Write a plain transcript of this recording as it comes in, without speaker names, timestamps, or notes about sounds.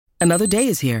Another day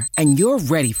is here, and you're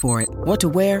ready for it. What to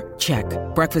wear? Check.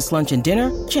 Breakfast, lunch, and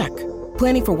dinner? Check.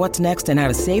 Planning for what's next and how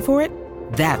to save for it?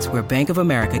 That's where Bank of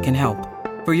America can help.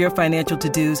 For your financial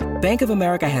to-dos, Bank of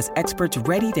America has experts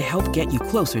ready to help get you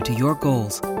closer to your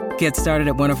goals. Get started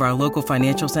at one of our local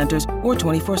financial centers or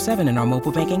 24/7 in our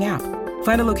mobile banking app.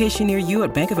 Find a location near you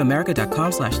at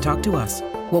bankofamerica.com/talktous.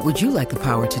 What would you like the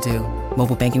power to do?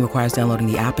 Mobile banking requires downloading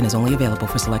the app and is only available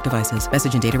for select devices.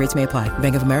 Message and data rates may apply.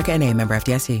 Bank of America N.A., member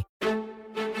FDIC.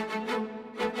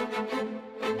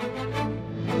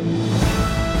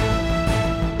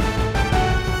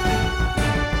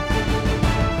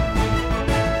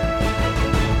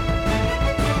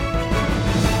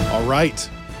 All right.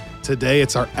 Today,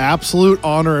 it's our absolute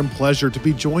honor and pleasure to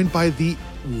be joined by the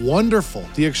wonderful,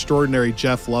 the extraordinary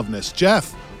Jeff Loveness.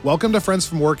 Jeff, welcome to Friends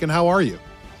from Work, and how are you?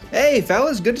 Hey,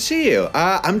 fellas, good to see you.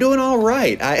 I'm doing all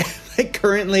right. I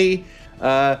currently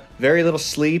very little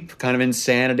sleep, kind of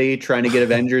insanity, trying to get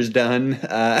Avengers done,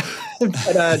 but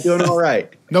doing all right.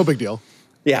 No big deal.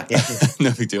 Yeah.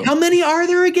 No big deal. How many are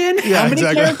there again? Yeah, How many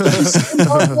characters?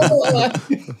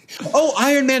 Oh,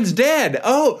 Iron Man's dead.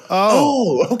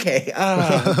 Oh, okay.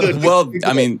 Good. Well,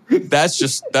 I mean,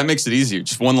 that makes it easier.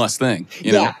 Just one less thing,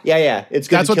 you know? Yeah. It's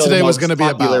good. That's what today was going to be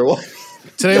about. One.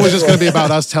 Today was just going to be about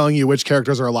us telling you which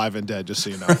characters are alive and dead, just so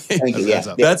you know. Thank you.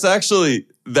 Yeah. That's actually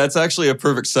a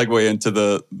perfect segue into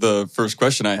the first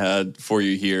question I had for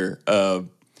you here.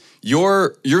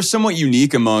 You're somewhat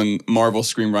unique among Marvel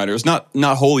screenwriters.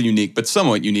 Not wholly unique, but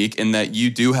somewhat unique in that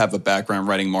you do have a background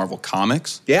writing Marvel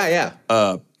comics. Yeah.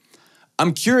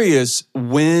 I'm curious,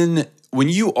 when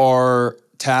you are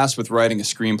tasked with writing a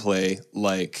screenplay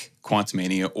like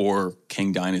Quantumania or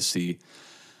King Dynasty,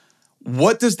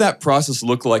 what does that process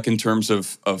look like in terms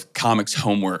of comics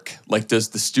homework? Like, does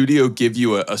the studio give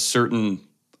you a certain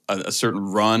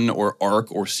run or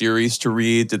arc or series to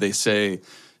read? Do they say,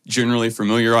 generally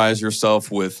familiarize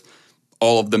yourself with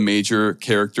all of the major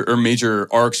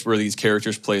arcs where these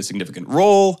characters play a significant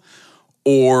role?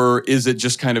 Or is it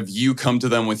just kind of you come to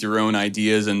them with your own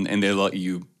ideas and they let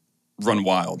you run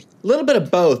wild? A little bit of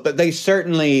both, but they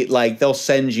certainly they'll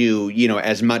send you,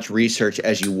 as much research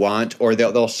as you want, or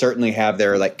they'll certainly have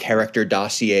their character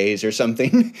dossiers or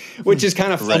something, which is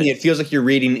kind of funny. Right. It feels like you're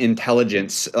reading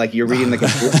intelligence, like you're reading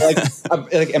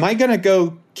am I gonna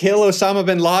go kill Osama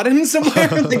bin Laden somewhere?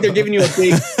 Like they're giving you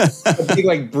a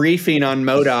big briefing on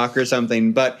MODOK or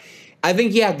something, but. I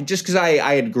think, just because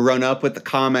I had grown up with the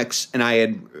comics and I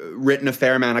had written a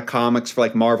fair amount of comics for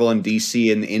Marvel and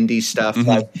DC and indie stuff,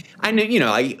 I knew,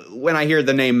 when I hear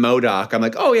the name MODOK, I'm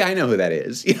like, oh yeah, I know who that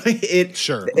is.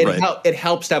 It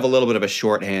helps to have a little bit of a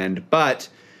shorthand, but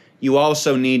you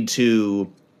also need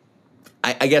to,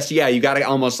 I guess, you got to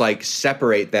almost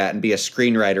separate that and be a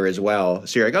screenwriter as well.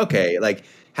 So you're okay,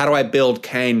 how do I build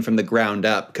Kane from the ground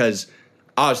up? Because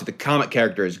obviously the comic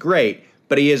character is great,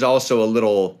 but he is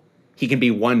also he can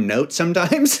be one note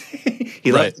sometimes.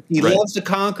 He loves to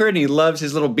conquer, and he loves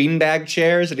his little beanbag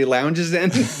chairs that he lounges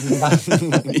in.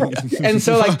 And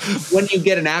so, when you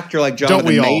get an actor like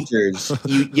Jonathan Majors,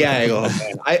 I go, oh,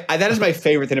 man. That is my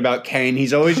favorite thing about Kane.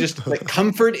 He's always just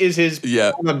comfort is his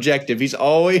objective. He's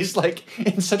always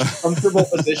in such a comfortable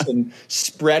position,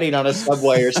 spreading on a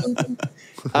subway or something.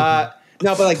 No,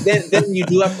 but then you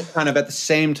do have to kind of at the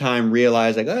same time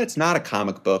realize it's not a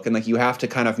comic book, and you have to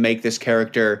kind of make this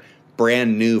character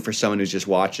brand new for someone who's just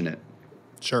watching it.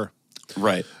 Sure.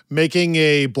 Right. Making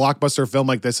a blockbuster film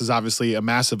like this is obviously a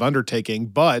massive undertaking,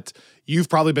 but you've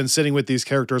probably been sitting with these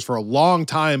characters for a long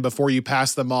time before you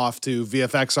pass them off to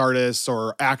VFX artists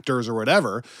or actors or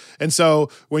whatever. And so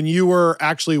when you were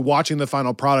actually watching the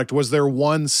final product, was there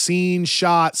one scene,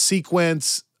 shot,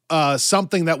 sequence,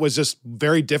 something that was just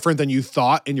very different than you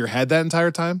thought in your head that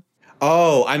entire time?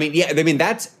 Oh,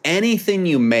 that's anything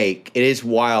you make. It is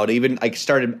wild. Even I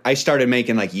started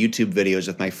making YouTube videos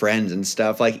with my friends and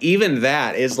stuff. Even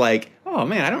that is oh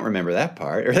man, I don't remember that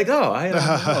part. Or I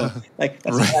don't know.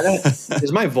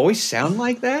 Does my voice sound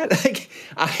like that?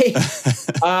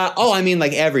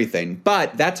 Everything.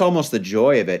 But that's almost the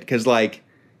joy of it, because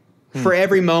for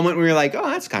every moment where you're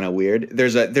oh, that's kind of weird,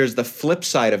 there's the flip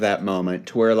side of that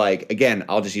moment where again,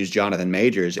 I'll just use Jonathan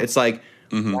Majors. It's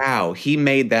wow, he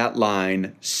made that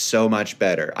line so much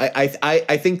better.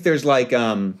 I think there's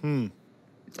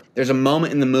there's a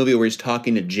moment in the movie where he's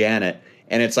talking to Janet,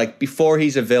 and it's before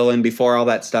he's a villain, before all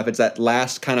that stuff. It's that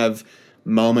last kind of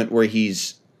moment where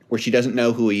she doesn't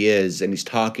know who he is, and he's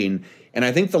talking. And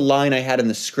I think the line I had in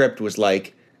the script was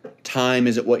 "Time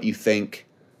isn't what you think.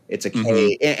 It's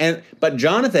okay." But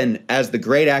Jonathan, as the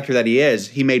great actor that he is,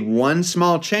 he made one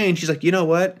small change. He's you know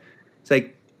what?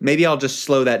 It's maybe I'll just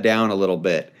slow that down a little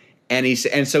bit.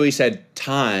 And so he said,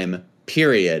 time,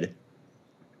 period.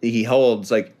 He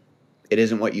holds like, it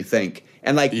isn't what you think.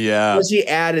 And like, because he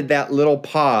added that little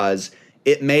pause,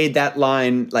 it made that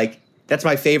line like, that's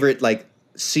my favorite like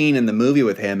scene in the movie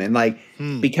with him. And like,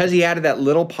 because he added that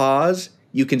little pause,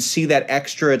 you can see that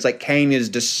extra. It's like Kane is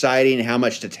deciding how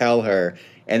much to tell her,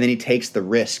 and then he takes the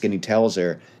risk and he tells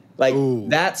her. Like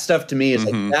that stuff to me is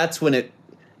like, that's when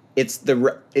it's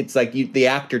like the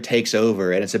actor takes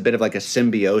over, and it's a bit of like a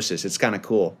symbiosis. It's kind of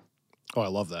cool. Oh, I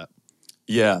love that.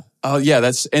 Yeah. Oh, yeah.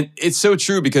 And it's so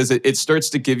true because it starts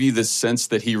to give you this sense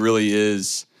that he really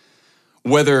is,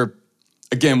 whether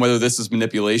this is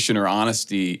manipulation or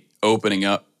honesty, opening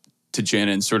up to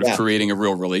Janet and sort of creating a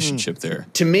real relationship there.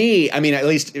 To me, I mean, at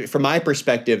least from my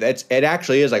perspective, it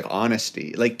actually is like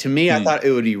honesty. Like to me, I thought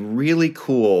it would be really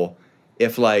cool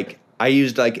if like I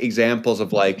used like examples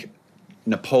of like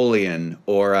Napoleon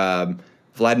or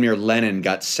Vladimir Lenin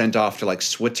got sent off to like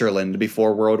Switzerland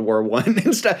before World War I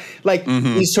and stuff. Like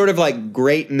these sort of like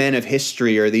great men of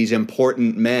history or these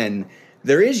important men,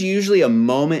 there is usually a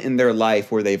moment in their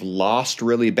life where they've lost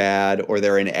really bad or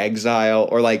they're in exile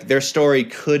or like their story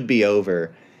could be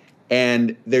over.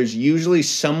 And there's usually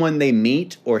someone they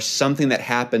meet or something that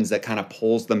happens that kind of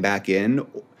pulls them back in.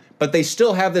 But they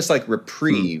still have this like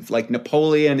reprieve. Like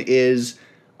Napoleon is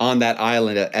on that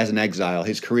island as an exile.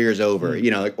 His career's over, you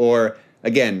know, like, or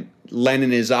again,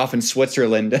 Lenin is off in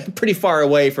Switzerland, pretty far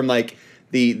away from like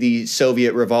the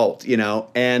Soviet revolt, you know,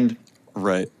 and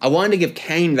I wanted to give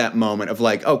Kane that moment of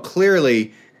like, oh,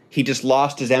 clearly he just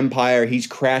lost his empire. He's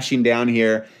crashing down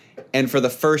here. And for the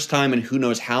first time in who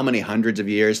knows how many hundreds of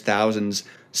years, thousands,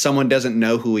 someone doesn't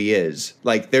know who he is.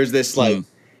 Like there's this like,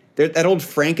 that old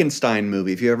Frankenstein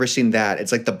movie, if you've ever seen that,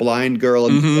 it's like the blind girl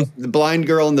in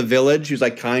the village who's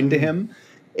like kind to him.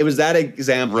 It was that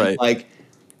example of like,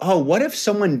 oh, what if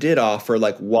someone did offer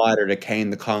like water to Kane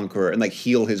the Conqueror and like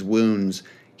heal his wounds?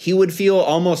 He would feel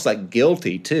almost like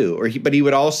guilty too, but he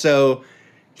would also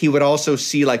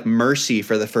see like mercy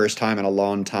for the first time in a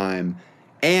long time.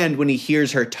 And when he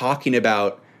hears her talking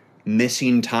about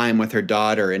missing time with her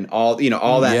daughter and all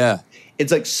that,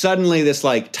 it's like suddenly this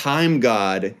like time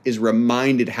god is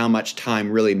reminded how much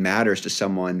time really matters to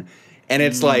someone. And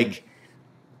it's like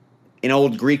in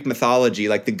old Greek mythology,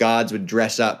 like the gods would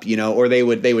dress up, you know, or they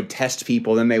would test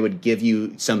people, then they would give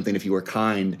you something if you were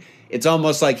kind. It's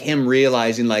almost like him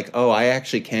realizing like, oh, I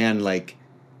actually can like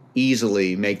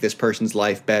easily make this person's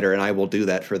life better and I will do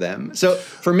that for them. So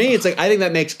for me, it's like, I think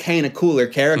that makes Kane a cooler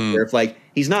character. If like,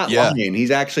 he's not lying. He's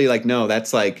actually like, no,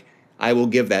 that's like, I will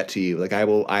give that to you. Like I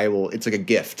will, it's like a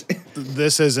gift.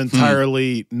 This is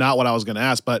entirely not what I was going to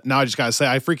ask, but now I just got to say,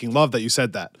 I freaking love that you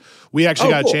said that. We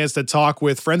actually got a chance to talk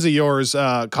with friends of yours,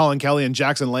 Colin Kelly and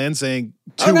Jackson Lansing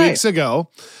 2 weeks ago.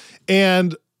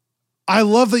 And I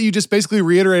love that you just basically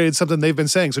reiterated something they've been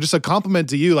saying. So just a compliment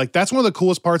to you. Like that's one of the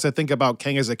coolest parts I think about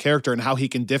Kang as a character and how he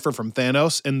can differ from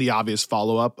Thanos in the obvious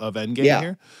follow-up of Endgame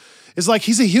here. Is like,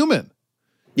 he's a human.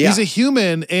 He's a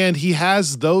human and he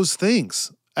has those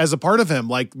things as a part of him.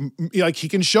 Like he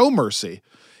can show mercy.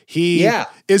 He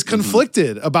is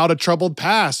conflicted about a troubled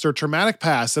past or traumatic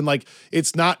past. And like,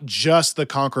 it's not just the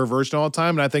Conqueror version all the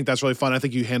time. And I think that's really fun. I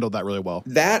think you handled that really well.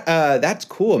 That's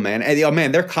cool, man. And, oh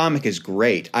man, their comic is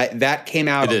great. That came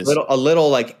out a little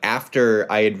like after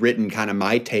I had written kind of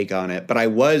my take on it, but I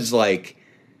was like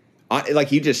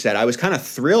you just said, I was kind of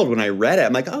thrilled when I read it.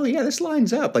 I'm like, oh yeah, this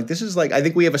lines up. Like this is like, I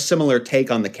think we have a similar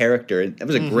take on the character. That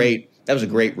was a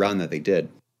great run that they did.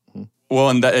 Well,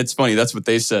 and it's funny. That's what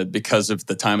they said because of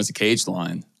the time as a cage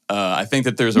line. I think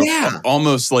that there's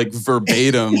almost like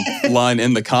verbatim line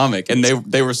in the comic, and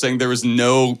they were saying there was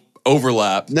no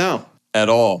overlap, at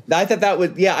all. I thought that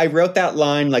was I wrote that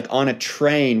line like on a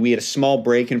train. We had a small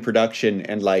break in production,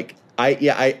 and like I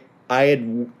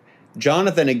had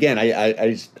Jonathan again.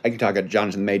 I can talk about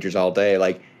Jonathan Majors all day.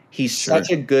 Like he's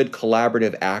such a good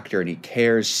collaborative actor, and he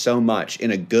cares so much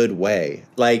in a good way.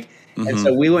 Like. And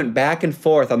so we went back and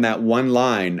forth on that one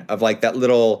line of like that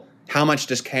little, how much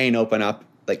does Kane open up?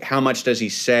 Like how much does he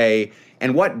say?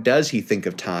 And what does he think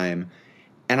of time?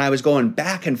 And I was going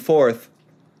back and forth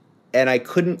and I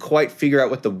couldn't quite figure out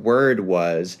what the word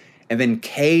was. And then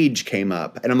cage came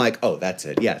up and I'm like, oh, that's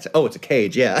it. Yeah. It's a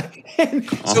cage. Yeah.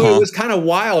 So it was kind of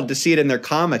wild to see it in their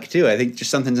comic too. I think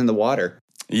just something's in the water.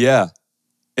 Yeah.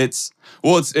 It's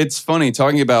funny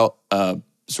talking about,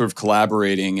 sort of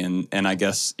collaborating and I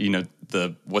guess, you know,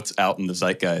 what's out in the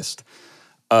zeitgeist.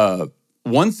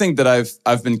 One thing that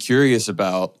I've been curious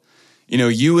about, you know,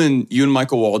 you and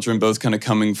Michael Waldron both kind of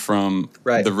coming from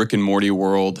the Rick and Morty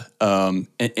world,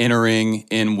 entering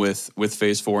in with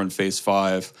Phase 4 and Phase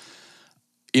 5.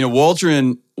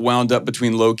 Waldron wound up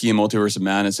between Loki and Multiverse of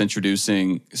Madness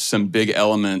introducing some big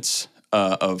elements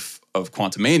of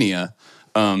Quantumania.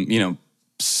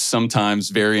 Sometimes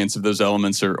variants of those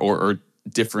elements or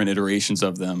different iterations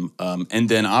of them. And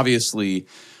then obviously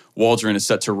Waldron is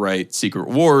set to write Secret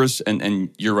Wars and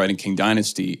you're writing King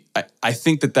Dynasty. I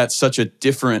think that's such a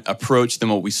different approach than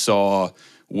what we saw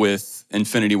with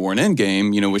Infinity War and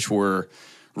Endgame, which were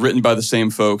written by the same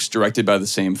folks, directed by the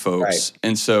same folks. Right.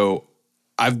 And so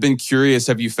I've been curious,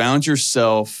 have you found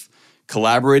yourself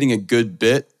collaborating a good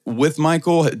bit with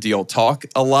Michael? Do y'all talk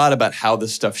a lot about how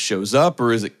this stuff shows up,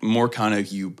 or is it more kind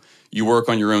of you work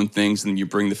on your own things and then you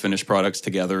bring the finished products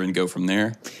together and go from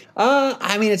there?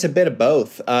 It's a bit of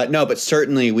both. No, but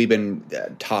certainly we've been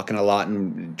talking a lot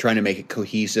and trying to make it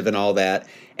cohesive and all that.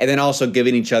 And then also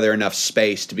giving each other enough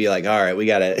space to be like, all right, we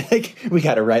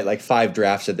gotta write like 5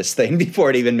 drafts of this thing before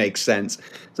it even makes sense.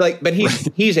 So but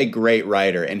he's a great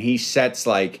writer, and he sets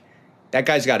that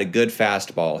guy's got a good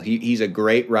fastball. He's a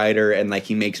great writer, and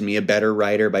he makes me a better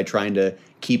writer by trying to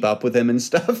keep up with him and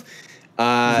stuff.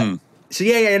 So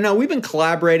no, we've been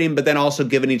collaborating, but then also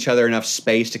giving each other enough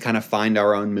space to kind of find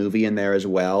our own movie in there as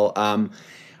well.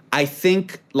 I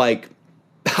think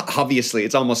obviously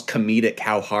it's almost comedic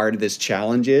how hard this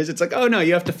challenge is. It's like, oh no,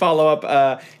 you have to follow up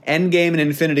Endgame and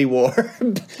Infinity War.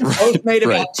 Both made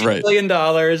about $2 billion,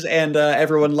 and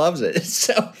everyone loves it.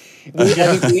 So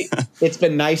it's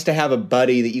been nice to have a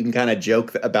buddy that you can kind of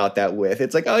joke about that with.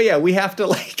 It's like, oh yeah, we have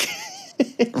to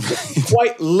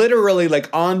quite literally,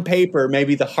 on paper,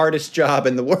 maybe the hardest job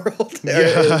in the world.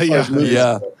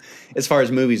 As far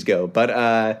as movies go. But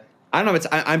I don't know.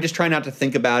 I'm just trying not to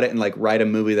think about it and write a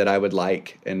movie that I would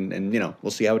like, and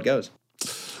we'll see how it goes.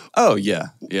 Oh yeah.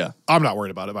 I'm not worried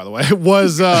about it, by the way.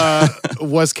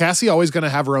 Was Cassie always going to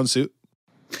have her own suit?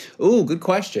 Ooh, good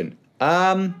question.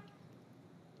 I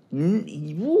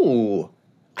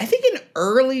think an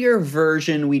earlier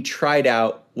version we tried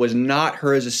out was not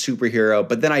her as a superhero,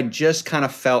 but then I just kind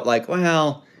of felt like,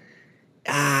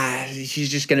 she's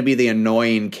just going to be the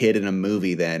annoying kid in a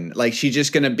movie then. She's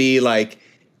just going to be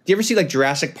do you ever see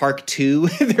Jurassic Park 2?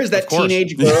 There's that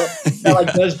teenage girl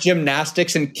that does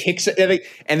gymnastics and kicks it,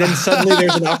 and then suddenly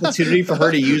there's an opportunity for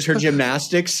her to use her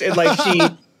gymnastics, and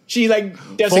she does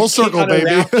full a circle, kick on baby.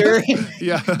 a raptor.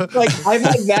 Yeah. I've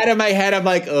had that in my head. I'm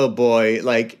like, oh boy,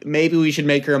 maybe we should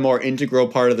make her a more integral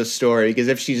part of the story, because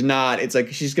if she's not, it's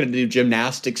she's going to do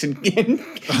gymnastics and kick Kane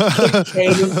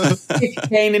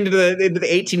into the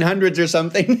 1800s or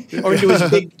something, or into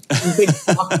his big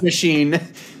clock machine.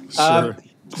 Sure.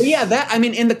 But yeah,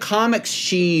 in the comics,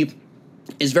 she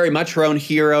is very much her own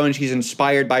hero, and she's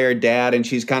inspired by her dad, and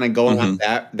she's kind of going on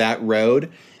that road.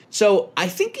 So I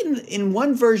think in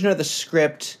one version of the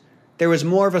script, there was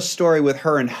more of a story with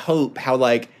her and Hope, how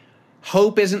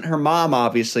Hope isn't her mom,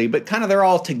 obviously, but kind of they're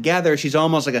all together. She's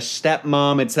almost like a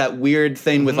stepmom. It's that weird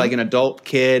thing with an adult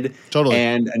kid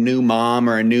and a new mom,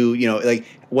 or a new,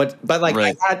 what, but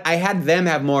right. I had them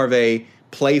have more of a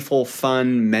playful,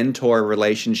 fun mentor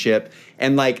relationship.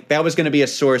 And that was going to be a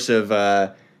source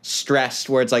of stress,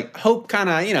 where it's Hope kind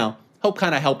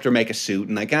of helped her make a suit,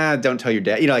 and don't tell your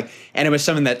dad, and it was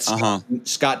something that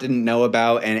Scott didn't know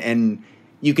about, and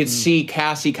you could see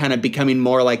Cassie kind of becoming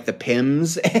more like the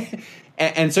Pims,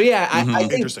 and so I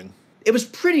think Interesting. It was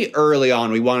pretty early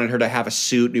on. We wanted her to have a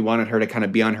suit. We wanted her to kind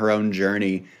of be on her own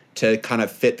journey to kind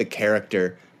of fit the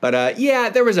character. But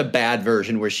there was a bad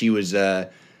version where she was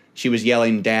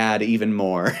yelling "Dad" even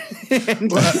more.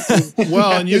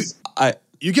 and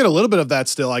you get a little bit of that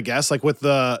still, I guess, with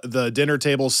the dinner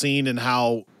table scene and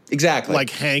how exactly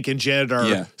Hank and Janet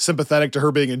are sympathetic to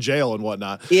her being in jail and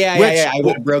whatnot. I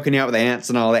would have broken out with ants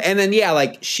and all that. And then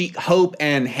Hope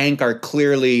and Hank are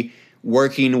clearly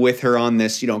working with her on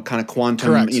this, kind of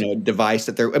quantum, device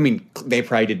that they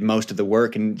probably did most of the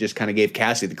work and just kind of gave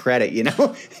Cassie the credit,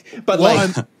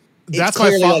 But that's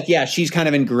clearly she's kind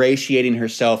of ingratiating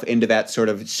herself into that sort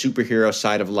of superhero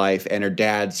side of life, and her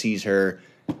dad sees her,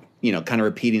 kind of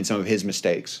repeating some of his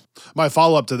mistakes. My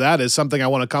follow-up to that is something I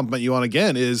want to compliment you on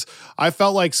again is I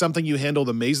felt like something you handled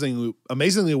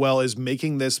amazingly well is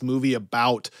making this movie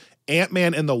about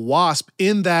Ant-Man and the Wasp,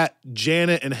 in that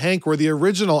Janet and Hank were the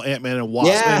original Ant-Man and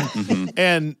Wasp. Yeah.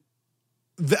 And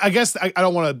I guess I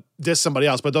don't want to diss somebody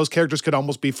else, but those characters could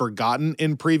almost be forgotten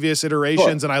in previous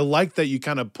iterations. And I like that you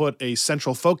kind of put a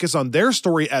central focus on their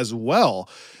story as well.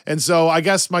 And so I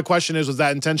guess my question is, was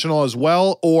that intentional as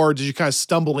well? Or did you kind of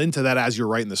stumble into that as you're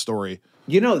writing the story?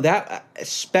 That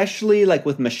especially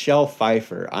with Michelle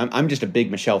Pfeiffer, I'm just a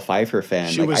big Michelle Pfeiffer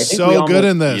fan. She was so good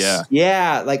in this.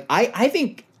 Yeah. I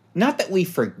think not that we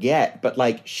forget, but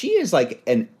like she is like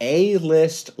an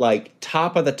A-list, like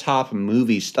top of the top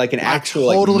movie, like an actual.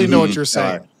 I totally like, know what you're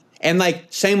star. saying. And like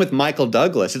same with Michael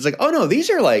Douglas. It's like, oh no, these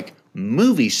are like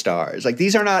movie stars. Like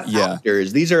these are not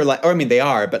actors. These are like, or I mean, they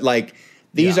are, but like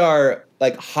these are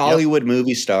like Hollywood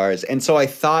movie stars. And so I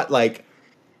thought like,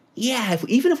 yeah,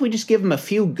 even if we just give them a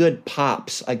few good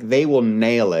pops, like they will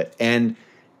nail it. And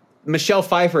Michelle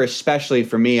Pfeiffer, especially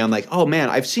for me, I'm like, oh man,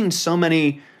 I've seen so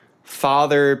many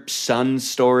father-son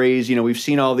stories. You know, we've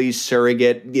seen all these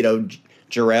surrogate, you know,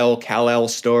 Jarrell, Kal-El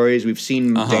stories. We've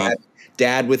seen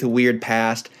dad with a weird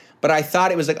past. But I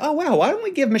thought it was like, oh wow, why don't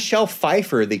we give Michelle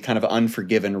Pfeiffer the kind of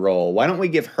Unforgiven role? Why don't we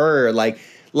give her like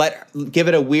give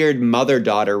it a weird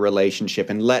mother-daughter relationship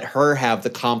and let her have the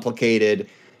complicated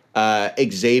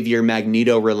Xavier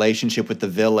Magneto relationship with the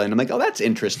villain? I'm like, oh, that's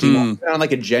interesting. On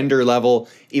like a gender level,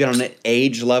 even on an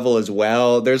age level as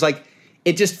well. There's like,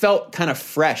 it just felt kind of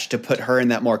fresh to put her in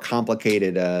that more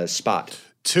complicated spot.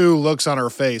 2 looks on her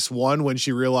face. 1, when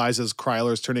she realizes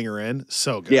Kryler's turning her in.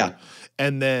 So good. Yeah.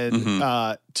 And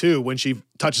then 2, when she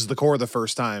touches the core the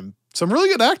first time. Some really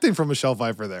good acting from Michelle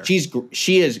Pfeiffer there.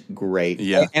 She is great.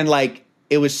 Yeah. And like,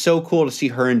 it was so cool to see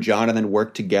her and Jonathan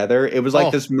work together. It was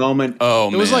like this moment. Oh,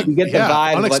 man. It was like, you get the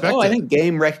vibe of like, oh, I think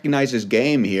game recognizes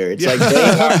game here. It's like they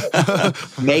are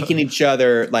making each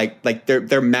other like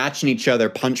they're matching each other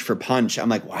punch for punch. I'm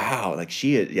like, wow, like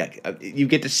she is. Yeah, you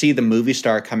get to see the movie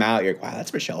star come out. You're like, wow,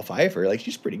 that's Michelle Pfeiffer. Like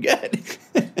she's pretty good.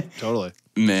 Totally,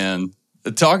 man.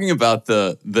 Talking about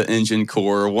the engine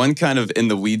core, one kind of in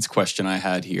the weeds question I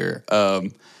had here.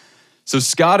 So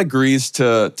Scott agrees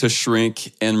to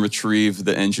shrink and retrieve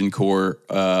the engine core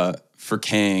for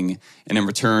Kang, and in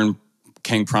return,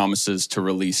 Kang promises to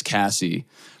release Cassie.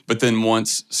 But then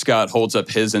once Scott holds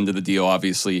up his end of the deal,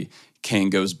 obviously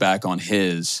Kang goes back on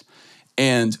his.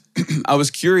 And I was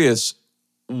curious,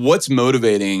 what's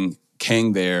motivating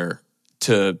Kang there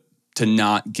to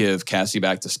not give Cassie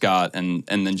back to Scott and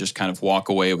then just kind of walk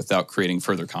away without creating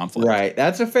further conflict? Right,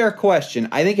 that's a fair question.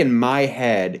 I think in my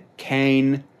head,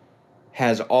 Kang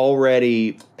has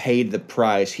already paid the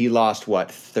price. He lost,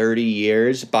 30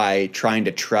 years by trying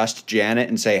to trust Janet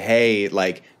and say, hey,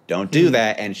 like, don't do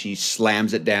that. And she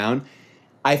slams it down.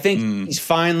 I think he's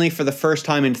finally, for the first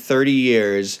time in 30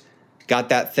 years, got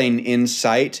that thing in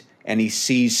sight, and he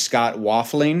sees Scott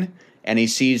waffling, and he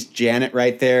sees Janet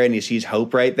right there, and he sees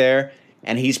Hope right there,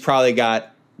 and he's probably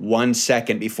got 1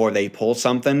 second before they pull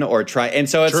something or try. And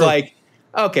so it's like,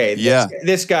 okay,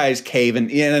 this guy's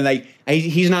caving. And like,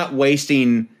 he's not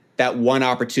wasting that one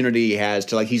opportunity he has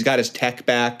to, like, he's got his tech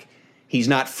back. He's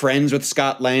not friends with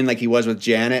Scott Lang like he was with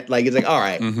Janet. Like, he's like, all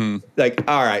right, like,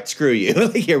 all right, screw you.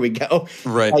 Like, here we go.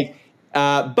 Right. Like,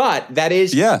 but that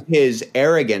is his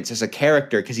arrogance as a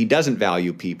character, because he doesn't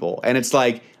value people. And it's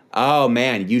like, oh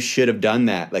man, you should have done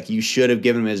that. Like, you should have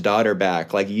given him his daughter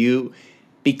back. Like,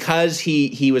 because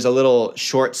he was a little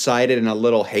short-sighted and a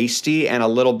little hasty and a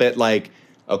little bit like,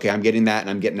 okay, I'm getting that and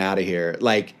I'm getting out of here.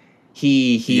 Like,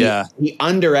 he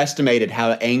underestimated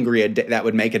how angry that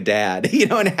would make a dad, you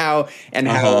know, and how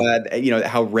you know,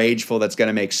 how rageful that's going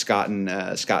to make Scott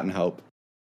and Hope.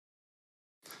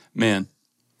 Man,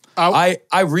 I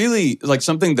really like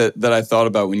something that I thought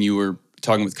about when you were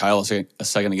talking with Kyle a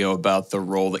second ago about the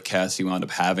role that Cassie wound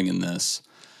up having in this.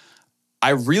 I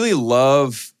really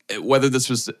love, whether this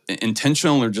was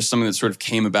intentional or just something that sort of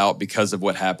came about because of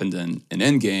what happened in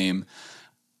Endgame,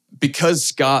 because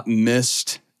Scott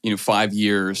missed 5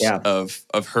 years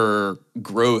of her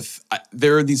growth.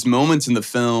 There are these moments in the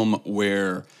film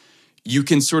where you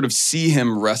can sort of see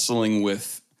him wrestling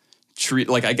with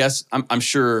like, I guess I'm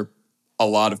sure a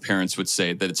lot of parents would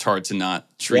say that it's hard to not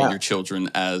treat your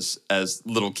children as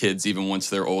little kids, even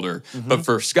once they're older. But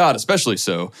for Scott, especially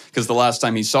so, because the last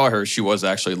time he saw her, she was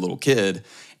actually a little kid.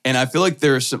 And I feel like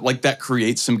there's some, like, that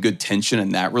creates some good tension in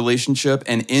that relationship.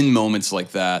 And in moments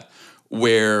like that,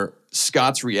 where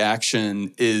Scott's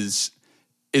reaction is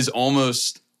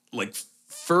almost like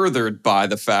furthered by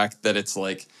the fact that it's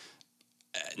like,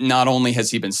 not only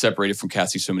has he been separated from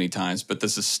Cassie so many times, but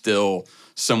this is still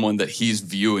someone that he's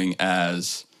viewing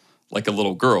as like a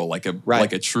little girl, like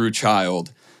a true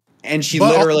child. And she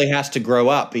literally has to grow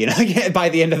up, you know, by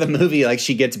the end of the movie, like,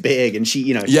 she gets big and she,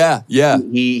 you know,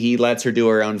 he lets her do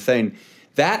her own thing.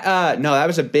 That,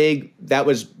 that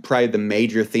was probably the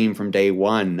major theme from day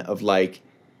one of, like,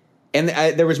 and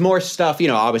there was more stuff, you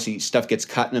know, obviously stuff gets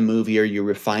cut in a movie or you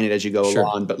refine it as you go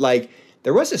along, but, like,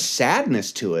 there was a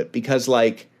sadness to it because,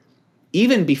 like,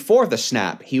 even before the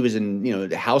snap, he was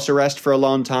in, house arrest for a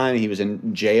long time. He was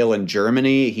in jail in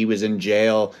Germany. He was in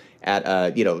jail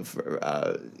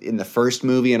in the first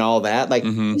movie and all that. Like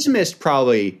he's missed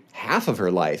probably half of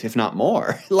her life, if not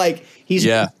more. Like he's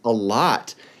missed a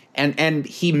lot. And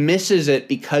he misses it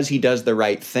because he does the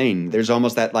right thing. There's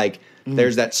almost that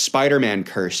there's that Spider-Man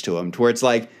curse to him, to where it's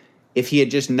like, if he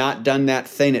had just not done that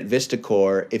thing at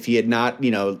Vistacor, if he had not,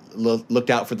 looked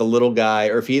out for the little guy,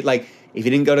 or if he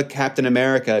didn't go to Captain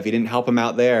America, if he didn't help him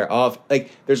out there,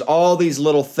 there's all these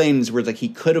little things where it's like he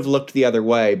could have looked the other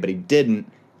way, but he didn't,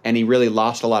 and he really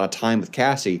lost a lot of time with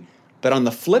Cassie. But on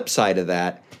the flip side of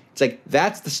that, it's like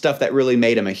that's the stuff that really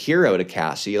made him a hero to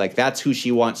Cassie. Like that's who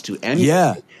she wants to emulate.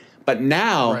 Yeah. But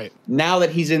now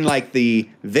that he's in like the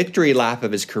victory lap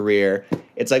of his career,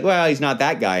 it's like, well, he's not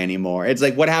that guy anymore. It's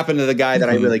like, what happened to the guy that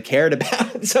I really cared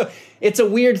about? So it's a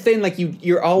weird thing. Like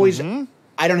you're always,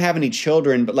 I don't have any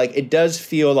children, but like it does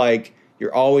feel like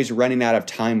you're always running out of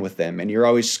time with them, and you're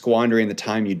always squandering the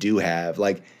time you do have.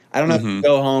 Like, I don't know if you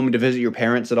go home to visit your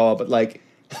parents at all, but like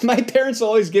my parents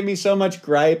always give me so much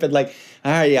gripe, and like,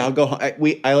 all right, yeah, I'll go home.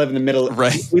 I live in the middle.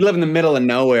 Right. We live in the middle of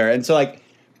nowhere. And so like,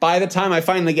 by the time I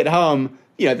finally get home,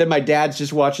 then my dad's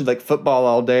just watching like football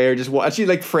all day, or just watching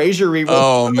like Frasier reruns.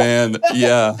 Oh man,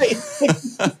 yeah.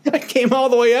 I came all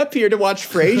the way up here to watch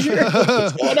Frasier.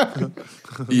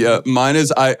 Yeah, mine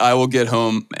is I will get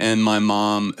home, and my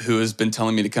mom, who has been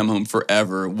telling me to come home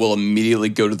forever, will immediately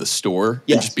go to the store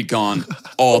and just be gone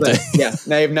all day. Yeah,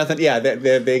 they have nothing. Yeah,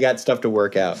 they got stuff to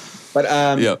work out. But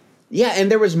and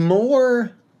there was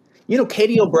more.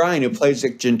 Katie O'Brien, who plays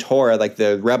like Jentora, like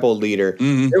the rebel leader,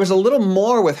 there was a little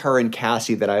more with her and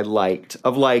Cassie that I liked.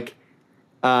 Of like,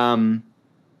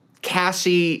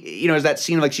 Cassie, is that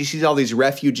scene of like she sees all these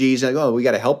refugees, like, oh, we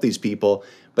got to help these people.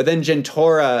 But then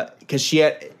Jentora, because she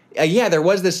had, there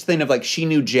was this thing of like she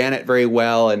knew Janet very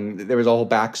well, and there was a whole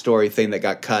backstory thing that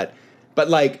got cut. But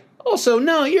like, also,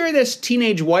 no, you're this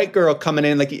teenage white girl coming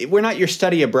in. Like, we're not your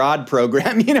study abroad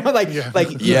program,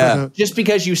 just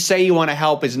because you say you want to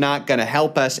help is not going to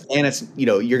help us. And it's,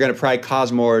 you're going to probably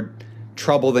cause more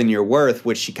trouble than you're worth,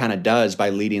 which she kind of does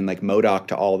by leading like MODOK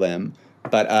to all them.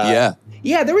 But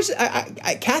there was,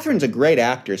 Catherine's a great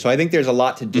actor. So I think there's a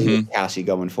lot to do with Cassie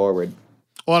going forward.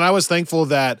 Well, and I was thankful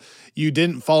that you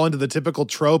didn't fall into the typical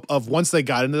trope of once they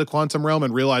got into the quantum realm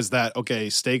and realized that,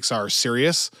 okay, stakes are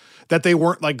serious, that they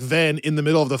weren't like then in the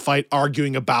middle of the fight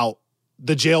arguing about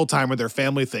the jail time or their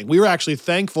family thing. We were actually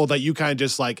thankful that you kind of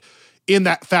just like, in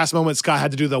that fast moment, Scott had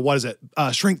to do the,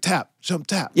 shrink tap, jump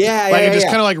tap. And just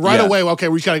kind of like away, okay,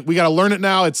 we got to learn it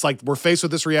now. It's like, we're faced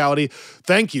with this reality.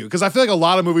 Thank you. Because I feel like a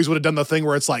lot of movies would have done the thing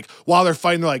where it's like, while they're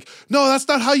fighting, they're like, no, that's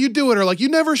not how you do it. Or like, you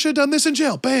never should have done this in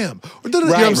jail. Bam. Or, you know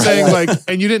what I'm saying? Like,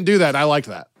 and you didn't do that. I liked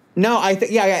that. No, I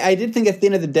did think at the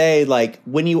end of the day, like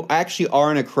when you actually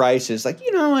are in a crisis, like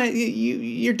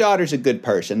your daughter's a good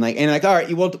person, like all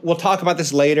right, we'll talk about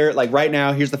this later. Like right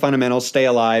now, here's the fundamentals: stay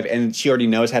alive, and she already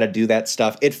knows how to do that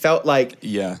stuff. It felt like,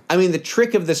 I mean, the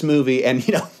trick of this movie, and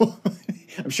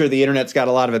I'm sure the internet's got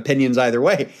a lot of opinions either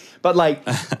way, but like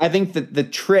I think that the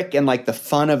trick and like the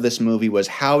fun of this movie was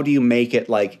how do you make it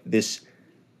like this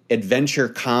adventure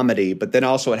comedy, but then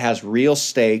also it has real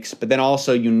stakes, but then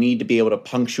also you need to be able to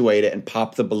punctuate it and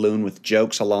pop the balloon with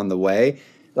jokes along the way.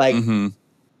 Like I'm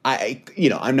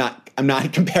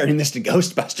not comparing this to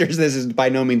Ghostbusters. This is by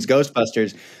no means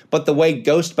Ghostbusters, but the way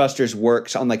Ghostbusters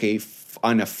works on like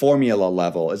on a formula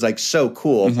level is like so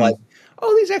cool. Like,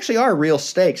 oh, these actually are real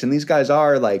stakes, and these guys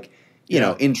are like,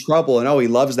 in trouble, and oh, he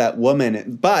loves that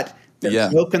woman, but they're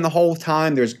joking the whole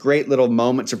time. There's great little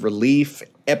moments of relief.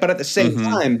 But at the same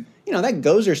time, that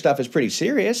Gozer stuff is pretty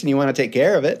serious and you want to take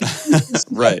care of it.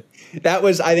 Right. That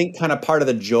was, I think, kind of part of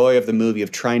the joy of the movie,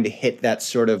 of trying to hit that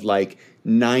sort of like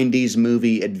 90s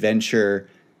movie adventure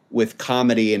with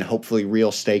comedy and hopefully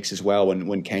real stakes as well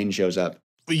when Kane shows up.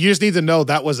 You just need to know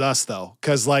that was us though,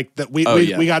 because like that we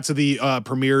got to the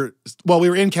premiere. Well, we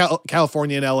were in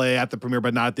California and LA at the premiere,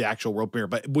 but not at the actual world premiere.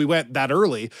 But we went that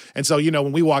early, and so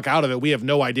when we walk out of it, we have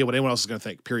no idea what anyone else is going to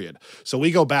think. Period. So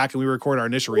we go back and we record our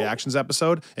initial reactions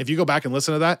episode. If you go back and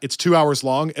listen to that, it's 2 hours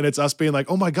long, and it's us being like,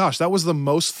 "Oh my gosh, that was the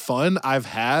most fun I've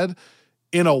had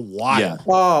in a while." Yeah.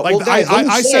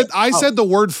 I said the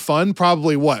word fun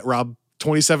probably Rob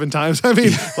 27 times. I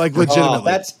mean, like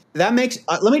legitimately. That makes.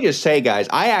 Let me just say, guys,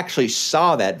 I actually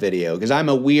saw that video because I'm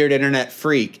a weird internet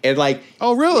freak. And like,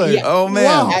 oh really? Yeah, oh man!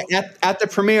 Wow. At the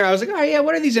premiere, I was like, oh yeah,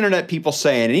 what are these internet people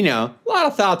saying? And a lot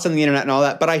of thoughts on the internet and all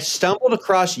that. But I stumbled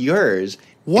across yours.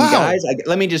 Wow, and guys,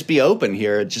 let me just be open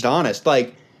here, just honest.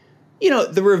 Like,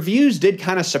 the reviews did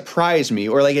kind of surprise me,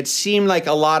 or like it seemed like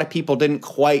a lot of people didn't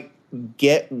quite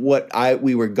get what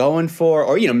we were going for,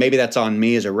 or maybe that's on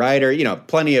me as a writer.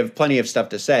 Plenty of stuff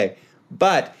to say,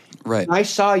 but. Right. When I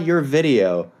saw your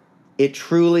video, it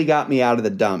truly got me out of the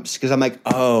dumps because I'm like,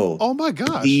 Oh my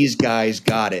gosh. these guys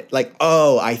got it. Like,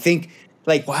 I think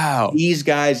like Wow. these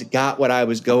guys got what I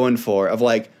was going for of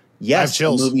like, I have yes, a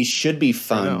chills. movie should be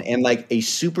fun. know. And like a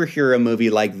superhero movie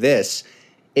like this,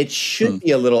 it should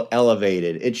be a little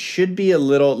elevated. It should be a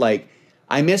little like,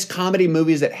 I miss comedy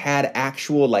movies that had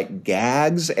actual like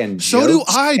gags and So do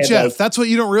jokes I, and, Jeff. like, That's what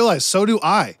you don't realize. So do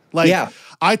I. Like, Yeah.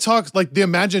 I talk like the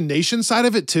imagination side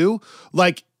of it too.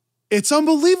 Like, it's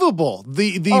unbelievable.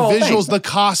 The visuals, thanks. the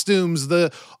costumes,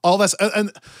 all that,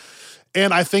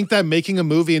 and I think that making a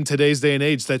movie in today's day and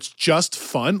age that's just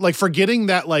fun, like forgetting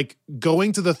that like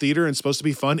going to the theater and supposed to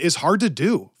be fun is hard to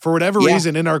do for whatever Yeah.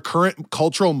 reason in our current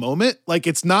cultural moment. Like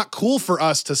it's not cool for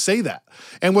us to say that.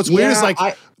 And what's weird is Yeah,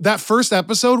 like that first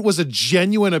episode was a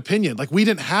genuine opinion. Like we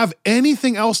didn't have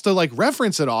anything else to like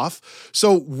reference it off.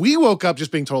 So we woke up,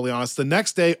 just being totally honest, the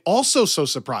next day also so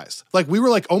surprised. Like we were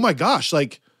like, oh my gosh,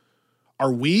 like,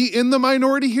 are we in the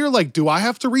minority here? Like, do I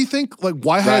have to rethink like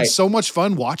why I had Right. so much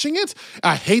fun watching it?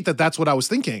 I hate that that's what I was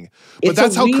thinking, but It's a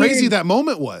that's how crazy weird- that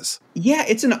moment was. Yeah,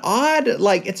 it's an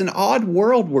odd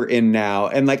world we're in now.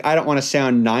 And like I don't want to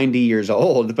sound 90 years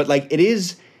old, but like it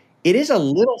is a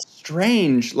little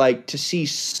strange like to see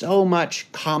so much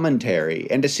commentary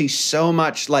and to see so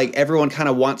much like everyone kind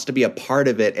of wants to be a part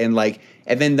of it and like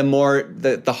and then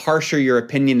the harsher your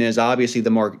opinion is, obviously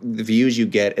the more the views you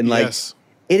get. And like Yes.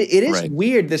 it is Right.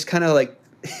 weird, this kind of like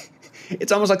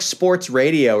it's almost like sports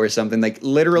radio or something. Like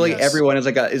literally Yes. everyone is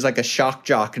like a shock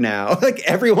jock now. Like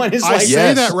everyone is I like say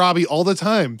Yes. that, Robbie, all the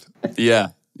time. Yeah.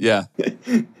 Yeah. It's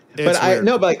but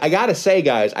weird. I gotta say,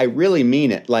 guys, I really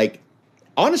mean it. Like,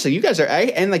 honestly, you guys are,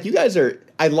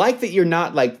 I like that you're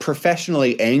not like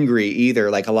professionally angry either,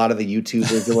 like a lot of the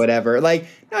YouTubers or whatever. Like,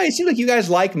 no, it seems like you guys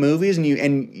like movies and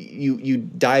you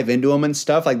dive into them and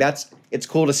stuff. Like it's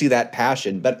cool to see that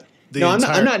passion. But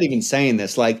I'm not even saying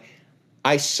this. Like,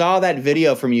 I saw that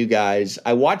video from you guys.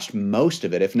 I watched most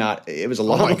of it, if not, it was a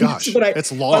long. Oh my gosh,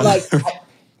 it's long.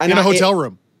 In in a hotel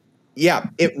room. Yeah,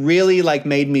 it really like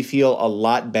made me feel a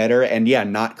lot better and yeah,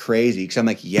 not crazy because I'm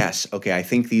like, yes, okay, I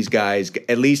think these guys,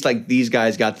 at least like these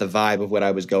guys got the vibe of what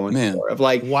I was going Man. for. Of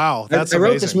like, Wow, that's I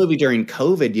wrote this amazing. movie during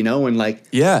COVID, when like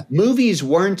Yeah. movies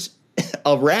weren't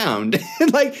around.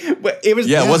 Like it was.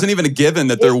 Yeah, it wasn't even a given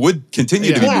that there would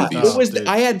continue to be Yeah. movies. It was. Dude.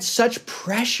 I had such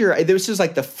pressure. This is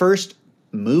like the first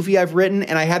movie I've written,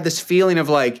 and I had this feeling of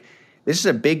like, this is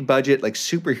a big budget like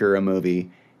superhero movie.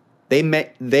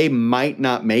 They might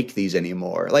not make these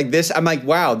anymore. Like this, I'm like,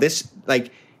 wow, this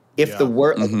like if the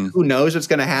world, like, who knows what's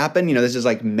going to happen? This is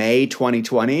like May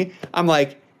 2020. I'm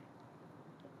like,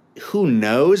 who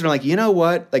knows? And I'm like, you know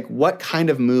what? Like, what kind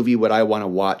of movie would I want to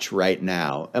watch right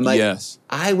now? I'm like, Yes.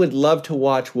 I would love to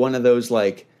watch one of those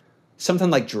like something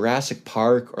like Jurassic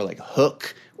Park or like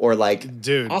Hook or like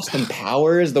Dude. Austin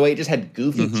Powers. The way it just had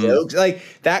goofy jokes, like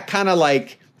that kind of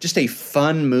like just a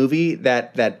fun movie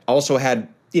that also had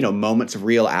moments of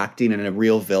real acting and a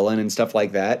real villain and stuff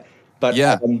like that. But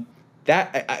Yeah.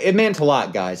 that it meant a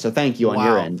lot, guys. So thank you on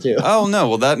your Wow. end too. Oh no,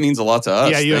 well that means a lot to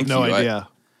us. Yeah, you Thank have no I- idea.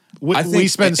 We, I we think-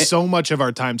 spend so much of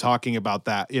our time talking about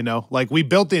that, like we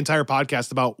built the entire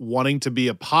podcast about wanting to be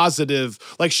a positive,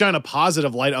 like shine a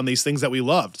positive light on these things that we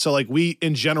loved. So like we,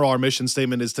 in general, our mission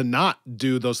statement is to not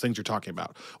do those things you're talking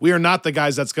about. We are not the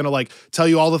guys that's going to like tell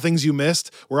you all the things you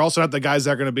missed. We're also not the guys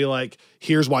that are going to be like,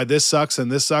 here's why this sucks and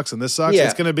this sucks and this sucks. Yeah,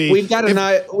 It's going to be, we've got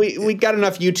enough. We got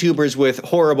enough YouTubers with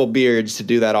horrible beards to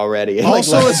do that already.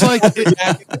 also it's like,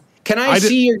 Can I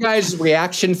see your guys'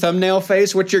 reaction thumbnail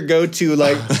face? What's your go-to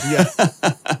like?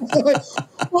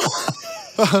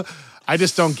 I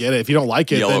just don't get it. If you don't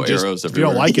like it, Yellow then just, arrows if you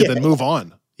don't everywhere. like it, then move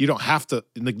on. You don't have to,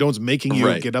 like, no one's making you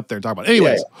Right. get up there and talk about it.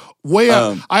 Anyways, way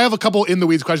up. I have a couple in the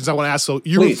weeds questions I want to ask. So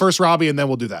you Please. first, Robbie, and then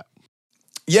we'll do that.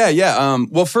 Yeah.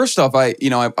 Well, first off, I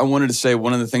wanted to say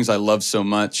one of the things I love so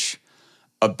much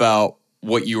about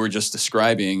what you were just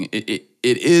describing. It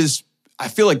is. I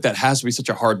feel like that has to be such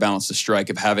a hard balance to strike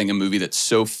of having a movie that's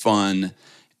so fun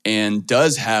and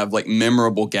does have like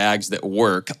memorable gags that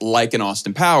work, like an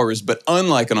Austin Powers, but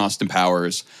unlike an Austin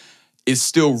Powers, is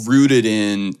still rooted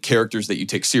in characters that you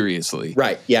take seriously.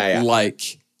 Right. Yeah.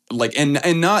 Like and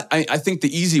not. I think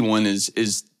the easy one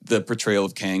is the portrayal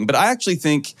of Kang, but I actually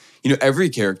think every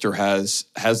character has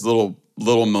little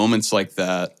moments like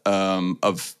that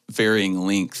of varying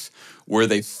length where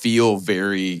they feel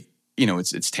very.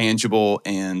 It's tangible,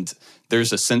 and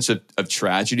there's a sense of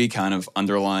tragedy kind of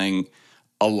underlying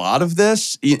a lot of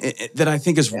this that I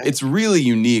think is it's really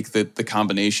unique, that the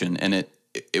combination, and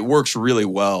it works really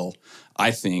well,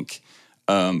 I think.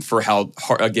 for how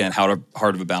hard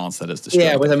of a balance that is to strike.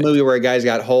 Yeah, with a movie where a guy's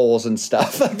got holes and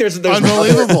stuff. Like there's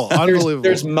unbelievable.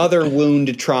 There's mother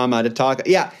wound trauma to talk.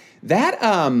 Yeah, that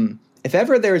if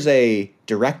ever there's a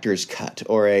director's cut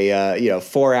or a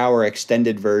 4-hour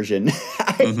extended version,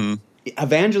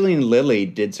 Evangeline Lilly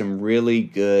did some really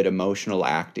good emotional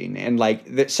acting, and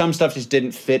like some stuff just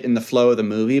didn't fit in the flow of the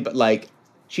movie, but like.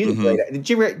 She's a great. Did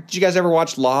you guys ever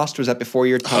watch Lost? Was that before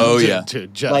your time? Oh yeah,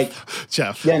 dude,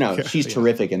 Jeff. Yeah, no, she's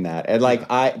terrific in that. And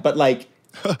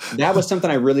that was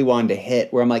something I really wanted to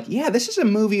hit. Where I'm like, yeah, this is a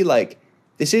movie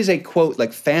this is a quote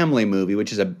like family movie,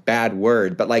 which is a bad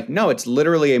word, but like no, it's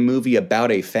literally a movie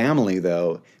about a family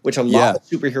though, which a lot of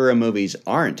superhero movies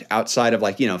aren't outside of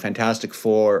Fantastic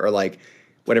Four or like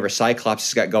whatever Cyclops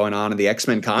has got going on in the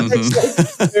X-Men context.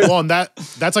 Well, and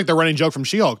that's like the running joke from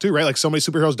She-Hulk too, right? Like so many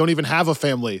superheroes don't even have a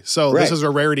family. So this is a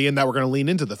rarity in that we're going to lean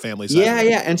into the family side.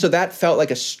 Yeah. And so that felt like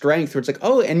a strength where it's like,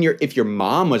 oh, and if your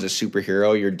mom was a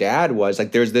superhero, your dad was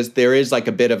like, there is like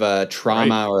a bit of a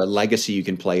trauma or a legacy you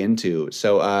can play into.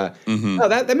 So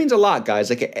that means a lot, guys.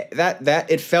 Like that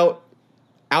it felt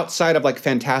outside of like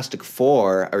Fantastic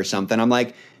Four or something. I'm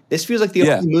like, this feels like the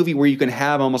only movie where you can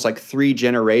have almost like 3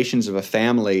 generations of a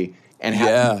family and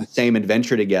have the same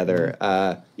adventure together.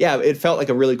 It felt like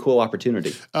a really cool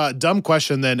opportunity. Dumb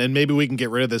question then, and maybe we can get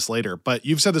rid of this later, but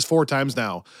you've said this 4 times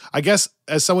now. I guess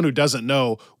as someone who doesn't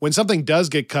know, when something does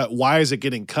get cut, why is it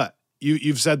getting cut?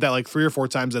 You've said that like 3 or 4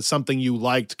 times that something you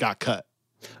liked got cut.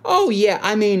 Oh yeah,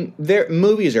 I mean,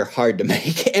 movies are hard to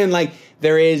make, and like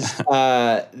there's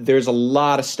a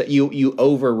lot of stuff you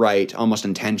overwrite almost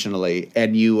intentionally,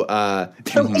 and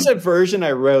there was a version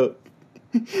I wrote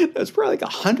that was probably like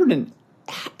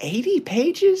 180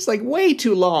 pages, like way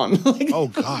too long. Like, oh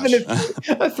gosh,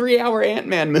 a 3-hour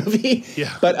Ant-Man movie.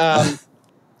 Yeah, but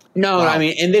no, wow. I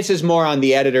mean, and this is more on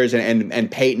the editors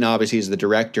and Peyton obviously is the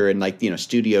director and like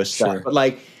studio stuff, but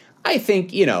like I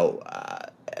think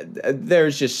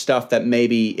there's just stuff that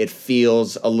maybe it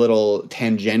feels a little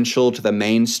tangential to the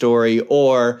main story,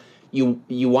 or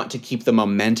you want to keep the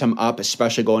momentum up,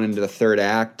 especially going into the third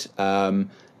act.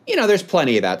 There's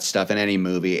plenty of that stuff in any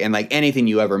movie, and like anything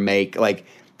you ever make, like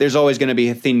there's always going to be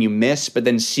a thing you miss, but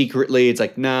then secretly it's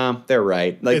like, nah, they're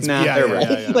right. Like, they're right.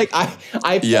 Yeah. Like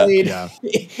I played,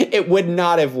 it would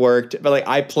not have worked, but like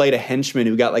I played a henchman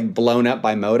who got like blown up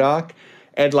by MODOK.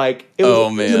 And like it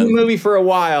was in the movie for a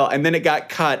while, and then it got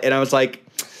cut, and I was like,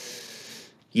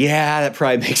 "Yeah, that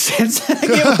probably makes sense."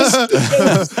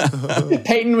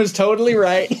 Peyton was totally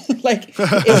right. Like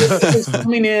it was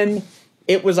coming in.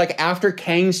 It was like after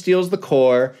Kang steals the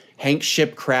core, Hank's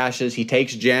ship crashes. He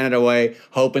takes Janet away.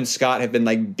 Hope and Scott have been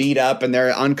like beat up, and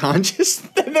they're unconscious.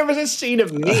 Then there was a scene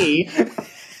of me.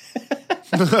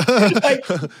 Like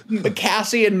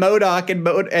Cassie and MODOK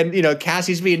and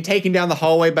Cassie's being taken down the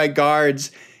hallway by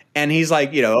guards, and he's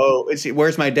like,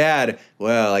 where's my dad?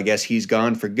 Well, I guess he's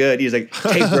gone for good. He's like,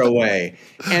 take her away.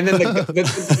 And then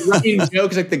the running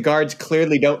joke is like the guards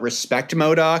clearly don't respect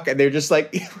MODOK, and they're just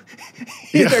like,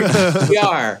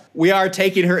 we are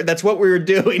taking her. That's what we were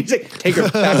doing. He's like, take her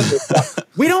back.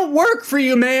 We don't work for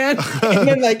you, man. And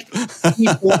then like he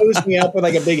blows me up with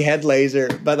like a big head laser.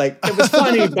 But like it was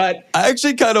funny. But I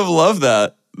actually kind of love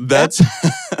that. That's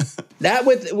that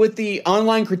with the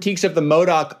online critiques of the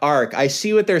MODOK arc, I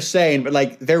see what they're saying, but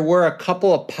like there were a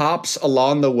couple of pops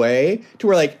along the way to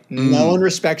where like no one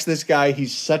respects this guy.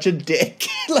 He's such a dick.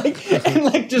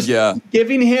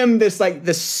 Giving him this like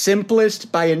the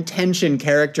simplest by intention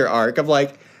character arc of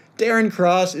like Darren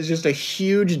Cross is just a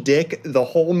huge dick the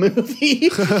whole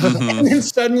movie. And then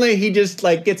suddenly he just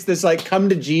like gets this like come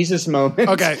to Jesus moment.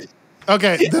 Okay.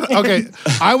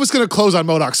 I was going to close on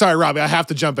MODOK. Sorry, Robbie. I have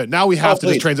to jump in. Now we have to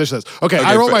just transition this. Okay.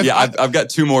 I wrote I've got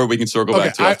 2 more we can circle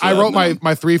back to. I wrote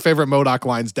my 3 favorite MODOK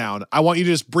lines down. I want you to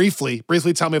just briefly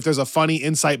tell me if there's a funny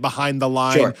insight behind the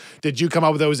line. Sure. Did you come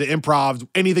up with it? Was it improv?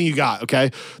 Anything you got? Okay.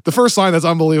 The first line that's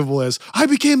unbelievable is, "I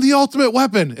became the ultimate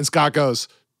weapon." And Scott goes,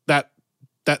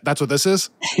 that's what this is?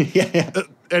 Yeah.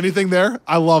 Anything there?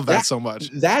 I love that so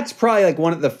much. That's probably like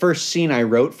one of the first scene I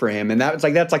wrote for him, and that's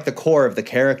like the core of the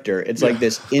character. It's like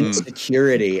this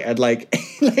insecurity and like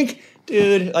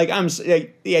dude, like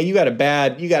you got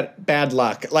bad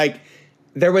luck. Like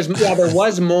there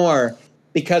was more.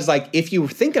 Because, like, if you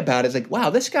think about it, it's like, wow,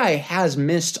 this guy has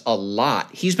missed a lot.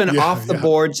 He's been off the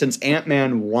board since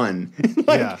Ant-Man 1.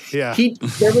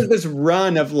 There was this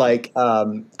run of, like, I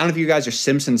don't know if you guys are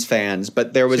Simpsons fans,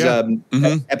 but there was an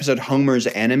episode, Homer's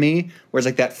Enemy, where it's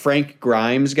like that Frank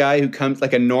Grimes guy who comes,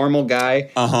 like a normal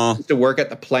guy to work at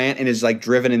the plant and is, like,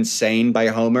 driven insane by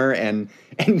Homer and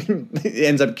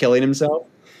ends up killing himself.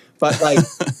 But like,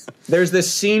 there's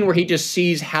this scene where he just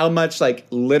sees how much like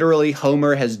literally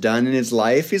Homer has done in his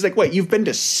life. He's like, "Wait, you've been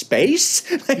to space?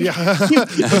 Like, you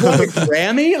won a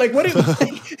Grammy? Like, what?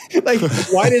 Like,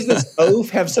 why does this oaf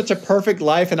have such a perfect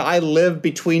life and I live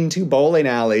between two bowling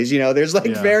alleys? You know, there's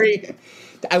like very.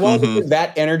 I want to give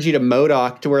that energy to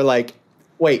MODOK to where like,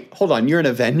 wait, hold on, you're an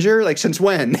Avenger? Like, since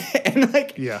when? And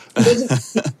like,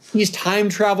 he's time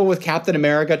traveled with Captain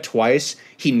America twice.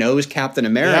 He knows Captain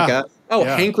America.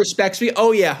 Hank respects me.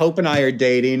 Oh yeah, Hope and I are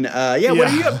dating. What are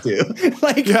you up to?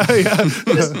 Like,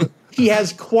 he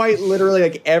has quite literally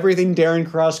like everything Darren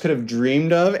Cross could have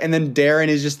dreamed of, and then Darren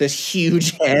is just this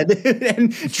huge head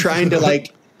and trying to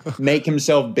like make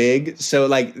himself big. So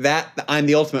like that, I'm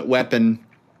the ultimate weapon.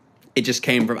 It just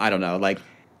came from, I don't know, like,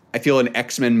 I feel in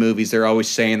X-Men movies, they're always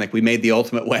saying, like, we made the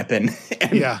ultimate weapon.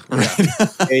 And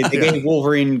they gave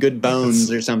Wolverine good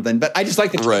bones or something. But I just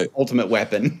like the ultimate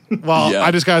weapon. Well,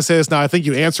 I just got to say this now. I think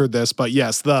you answered this, but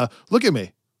yes, look at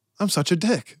me. I'm such a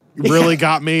dick. Really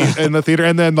got me in the theater.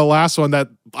 And then the last one that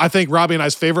I think Robbie and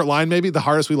I's favorite line, maybe the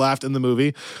hardest we laughed in the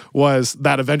movie, was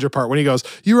that Avenger part when he goes,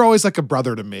 "You were always like a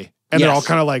brother to me." And they're all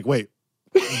kind of like, wait,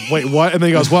 what? And then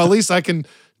he goes, "Well, at least I can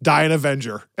die an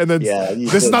Avenger." And then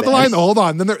this is not the line. Hold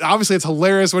on. Then obviously it's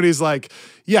hilarious when he's like,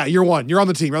 "Yeah, you're one. You're on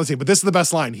the team. You're on the team." But this is the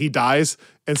best line. He dies,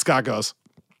 and Scott goes,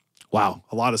 "Wow,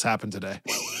 a lot has happened today."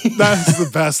 That's the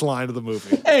best line of the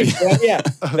movie. Hey,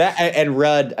 that and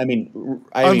Rudd. I mean,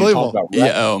 I haven't even talked about Rudd.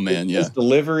 Yeah. Oh man. Yeah. His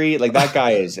delivery, like that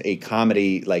guy is a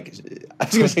comedy. Like I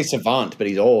was gonna say savant, but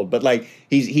he's old. But like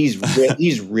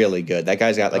he's really good. That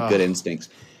guy's got like good instincts.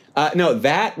 No,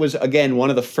 that was again one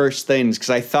of the first things because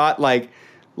I thought like,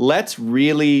 let's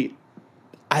really.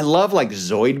 I love like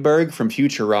Zoidberg from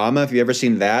Futurama. Have you ever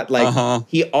seen that? Like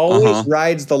he always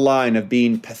rides the line of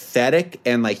being pathetic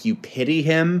and like you pity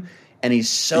him, and he's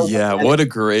so pathetic. What a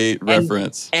great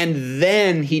reference. And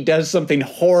then he does something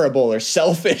horrible or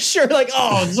selfish or like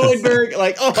Zoidberg,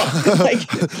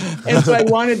 and so I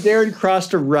wanted Darren Cross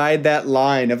to ride that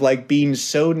line of like being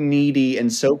so needy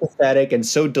and so pathetic and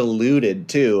so deluded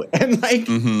too, and like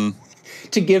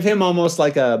to give him almost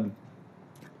like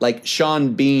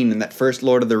Sean Bean in that first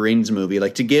Lord of the Rings movie,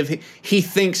 like to give he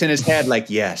thinks in his head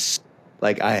like, yes,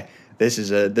 like this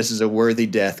is a worthy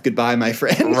death. Goodbye, my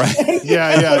friend. Right?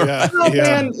 Yeah.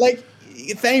 Man, like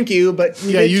thank you, but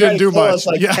you didn't do much.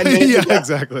 Like 10 minutes ago.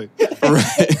 Exactly.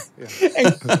 Right.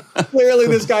 And clearly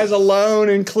this guy's alone,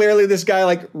 and clearly this guy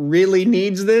like really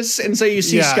needs this, and so you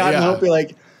see Scott and Hope be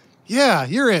like, yeah,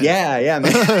 you're in. Yeah,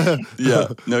 man.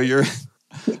 No, you're.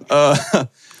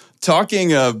 Talking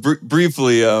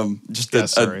briefly, just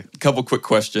a couple quick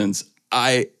questions.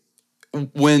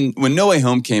 When No Way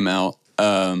Home came out,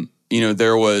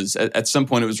 there was at some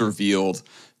point it was revealed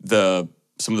some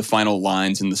of the final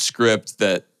lines in the script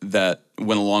that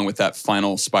went along with that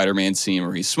final Spider-Man scene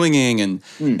where he's swinging, and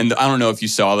I don't know if you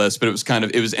saw this, but it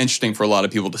was interesting for a lot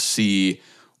of people to see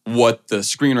what the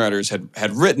screenwriters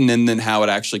had written and then how it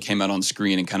actually came out on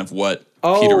screen and kind of what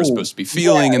Peter was supposed to be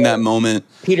feeling in that moment.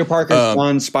 Peter Parker's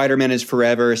gone, Spider-Man is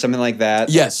forever, something like that.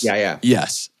 Yes.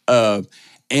 Yes.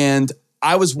 And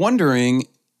I was wondering,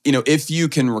 if you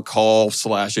can recall /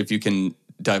 if you can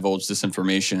divulge this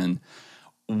information,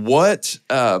 what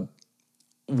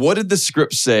did the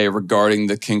script say regarding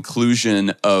the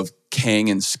conclusion of Kang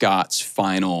and Scott's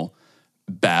final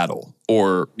battle?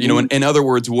 Or, in other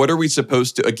words, what are we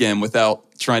supposed to, again,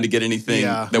 without trying to get anything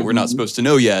that we're not supposed to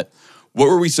know yet, what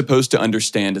were we supposed to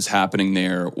understand is happening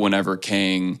there whenever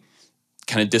Kang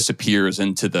kind of disappears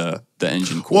into the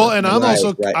engine core? Well, and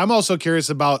I'm also curious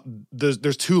about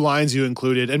there's two lines you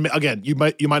included, and again, you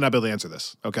might not be able to answer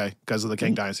this, okay, because of the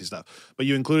Kang Dynasty stuff. But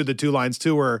you included the two lines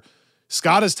too, where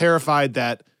Scott is terrified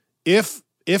that if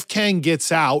Kang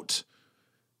gets out,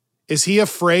 is he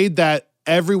afraid that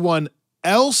everyone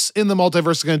else in the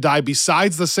multiverse is going to die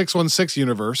besides the 616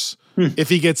 universe if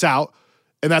he gets out?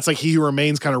 And that's like He Who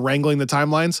Remains kind of wrangling the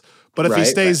timelines. But if he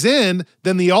stays in,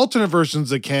 then the alternate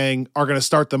versions of Kang are going to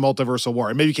start the multiversal war.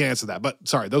 And maybe you can't answer that, but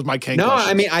sorry, those are my Kang questions.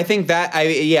 I mean, I think that,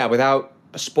 without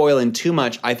spoiling too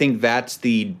much, I think that's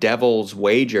the devil's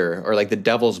wager or like the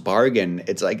devil's bargain.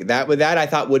 It's like that I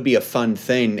thought would be a fun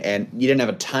thing. And you didn't have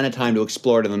a ton of time to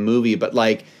explore it in the movie, but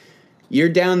like you're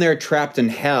down there trapped in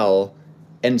hell,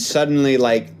 and suddenly,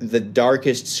 like, the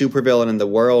darkest supervillain in the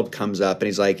world comes up, and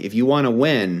he's like, if you want to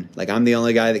win, like, I'm the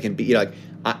only guy that can beat you. Like,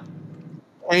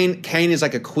 Kane is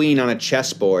like a queen on a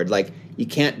chessboard. Like, you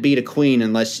can't beat a queen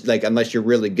unless you're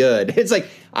really good. It's like,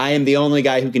 I am the only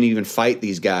guy who can even fight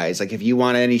these guys. Like, if you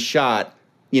want any shot,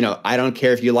 I don't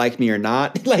care if you like me or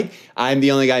not. Like, I'm the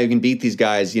only guy who can beat these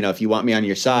guys, if you want me on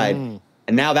your side. And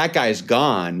now that guy's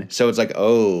gone. So it's like,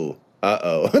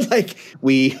 like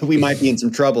we might be in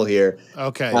some trouble here.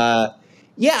 Okay.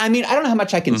 Yeah, I mean, I don't know how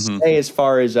much I can say as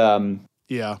far as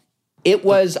yeah. It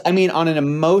was, I mean, on an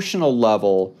emotional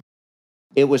level,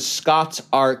 it was Scott's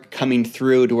arc coming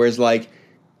through to where it's like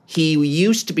he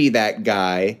used to be that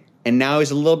guy, and now he's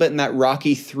a little bit in that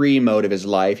Rocky 3 mode of his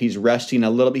life. He's resting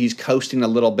a little bit, he's coasting a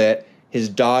little bit. His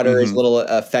daughter is a little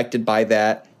affected by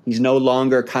that. He's no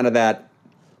longer kind of that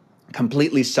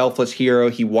completely selfless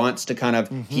hero. He wants to kind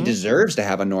of, he deserves to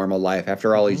have a normal life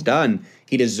after all he's done.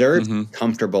 He deserves to be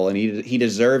comfortable, and he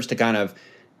deserves to kind of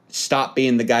stop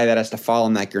being the guy that has to fall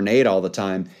in that grenade all the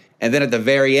time. And then at the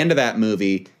very end of that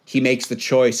movie, he makes the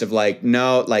choice of like,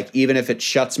 no, like even if it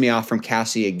shuts me off from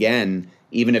Cassie again,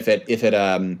 even if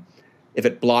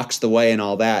it blocks the way and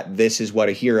all that, this is what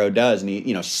a hero does. And he,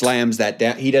 you know, slams that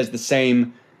down. He does the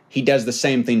same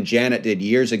thing Janet did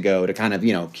years ago to kind of,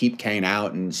 you know, keep Kane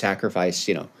out and sacrifice,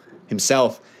 you know,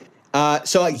 himself.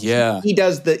 So like, he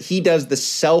does the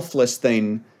selfless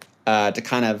thing to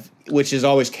kind of, which is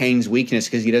always Kane's weakness,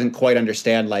 because he doesn't quite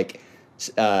understand, like,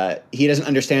 he doesn't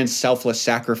understand selfless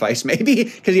sacrifice, maybe,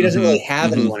 because he doesn't really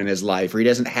have anyone in his life, or he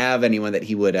doesn't have anyone that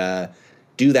he would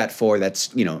do that for that's,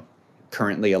 you know,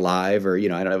 currently alive, or, you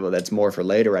know, I don't know, that's more for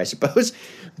later, I suppose.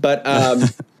 But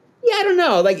yeah, I don't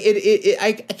know. Like,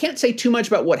 I can't say too much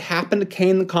about what happened to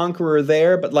Kane the Conqueror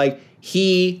there, but like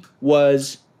he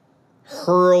was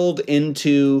hurled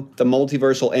into the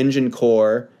multiversal engine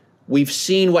core. We've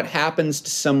seen what happens to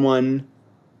someone.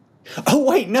 Oh,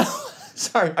 wait, no.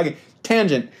 Sorry. Okay,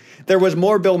 tangent. There was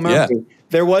more Bill Murray. Yeah.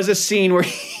 There was a scene where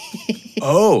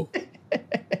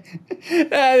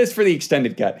that's for the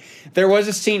extended cut. There was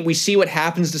a scene, we see what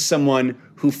happens to someone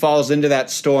who falls into that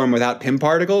storm without Pym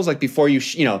particles. Like before you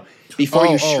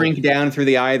shrink down through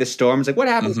the eye of the storm. It's like, what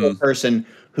happens to a person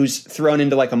who's thrown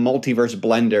into like a multiverse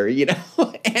blender, you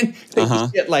know? And they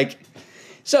just get like,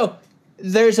 so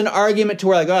there's an argument to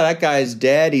where like, oh, that guy's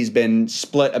dead. He's been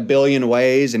split a billion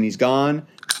ways and he's gone.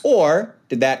 Or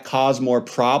did that cause more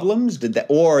problems?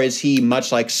 Or is he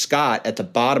much like Scott at the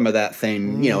bottom of that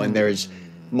thing, you know, and there's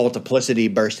multiplicity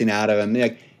bursting out of him?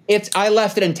 Like, I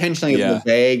left it intentionally a little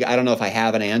vague. I don't know if I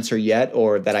have an answer yet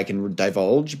or that I can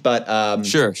divulge, but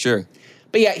sure.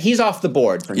 But yeah, he's off the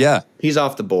board for now. He's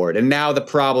off the board. And now the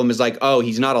problem is like, oh,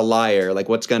 he's not a liar. Like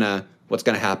what's gonna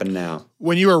happen now?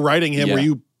 When you were writing him, were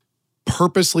you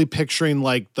purposely picturing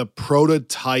like the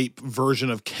prototype version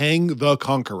of Kang the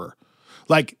Conqueror?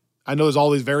 Like, I know there's all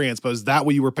these variants, but is that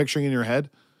what you were picturing in your head?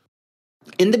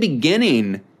 In the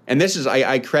beginning, and this is,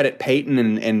 I credit Peyton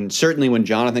and certainly when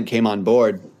Jonathan came on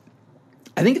board,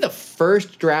 I think the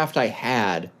first draft I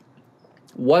had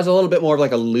was a little bit more of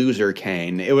like a loser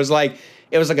Kane. It was like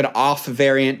an off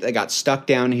variant that got stuck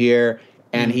down here,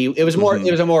 and it was a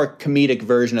more comedic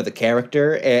version of the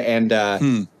character.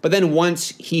 But then once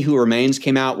He Who Remains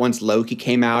came out, once Loki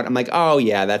came out, I'm like, oh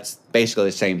yeah, that's basically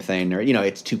the same thing, or, you know,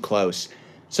 it's too close.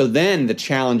 So then the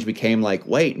challenge became like,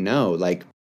 wait, no, like,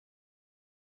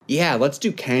 yeah, let's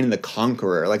do Kane the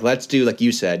Conqueror. Like, let's do, like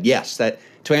you said, yes, that,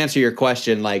 to answer your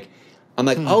question, like, I'm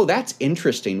like, oh, that's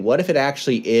interesting. What if it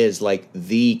actually is like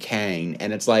the Kang?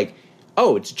 And it's like,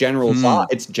 oh, it's General Zod.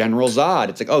 It's General Zod.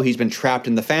 It's like, oh, he's been trapped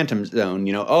in the Phantom Zone.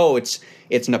 You know, oh, it's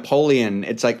Napoleon.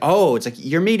 It's like, oh, it's like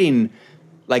you're meeting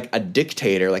like a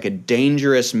dictator, like a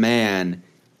dangerous man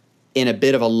in a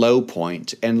bit of a low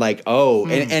point, and like, oh,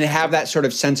 and have that sort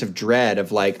of sense of dread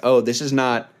of like, oh, this is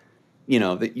not, you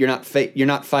know, that you're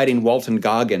not fighting Walton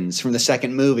Goggins from the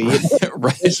second movie.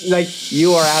 Right. It's like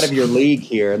you are out of your league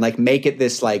here, and like make it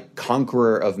this like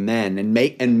conqueror of men, and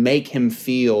make him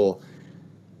feel.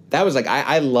 That was like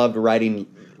I loved writing.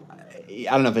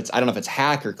 I don't know if it's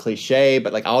hack or cliche,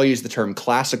 but like I'll use the term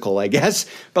classical, I guess.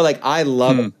 But like I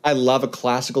love a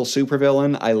classical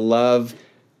supervillain. I love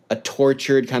a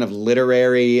tortured kind of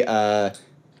literary.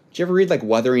 Did you ever read like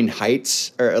Wuthering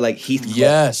Heights or like Heathcliff?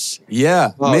 Yes.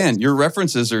 Yeah. Man, your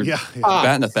references are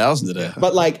batting 1,000 today.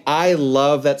 But like I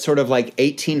love that sort of like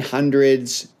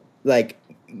 1800s like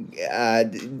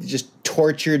just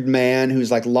tortured man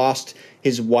who's like lost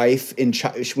his wife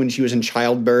when she was in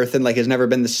childbirth and like has never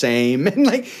been the same, and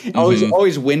like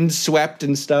always windswept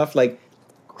and stuff. Like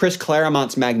Chris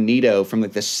Claremont's Magneto from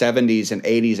like the 70s and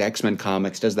 80s X-Men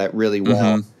comics does that really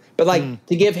well. But like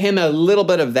to give him a little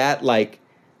bit of that, like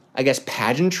I guess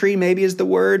pageantry maybe is the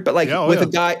word, but like a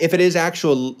guy, if it is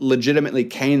actual legitimately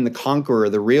Kane the Conqueror,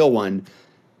 the real one,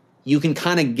 you can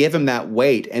kind of give him that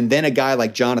weight. And then a guy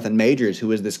like Jonathan Majors,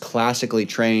 who is this classically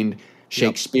trained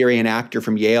Shakespearean actor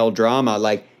from Yale drama,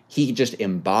 like he just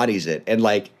embodies it. And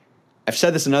like I've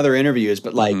said this in other interviews,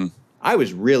 but like I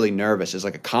was really nervous as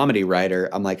like a comedy writer.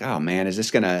 I'm like, oh man, is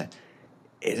this gonna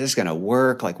is this going to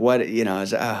work? Like what, you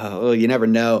never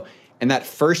know. And that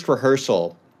first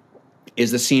rehearsal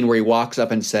is the scene where he walks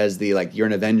up and says you're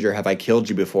an Avenger, have I killed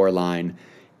you before line.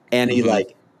 And he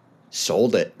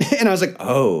sold it. And I was like,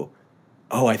 oh,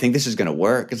 I think this is going to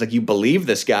work. It's like, you believe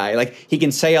this guy. Like he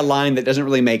can say a line that doesn't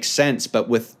really make sense, but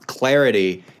with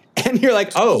clarity. And you're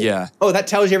like, that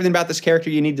tells you everything about this character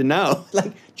you need to know.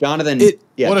 Like Jonathan.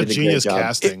 What a genius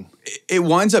casting. It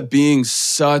winds up being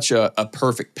such a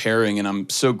perfect pairing. And I'm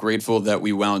so grateful that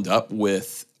we wound up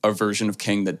with a version of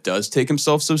Kang that does take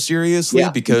himself so seriously,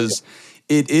 because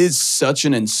it is such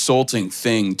an insulting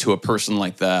thing to a person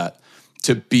like that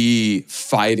to be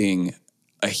fighting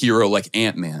a hero like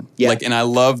Ant-Man. Yeah. And I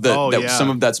love that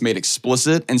some of that's made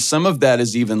explicit, and some of that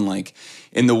is even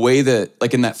in the way that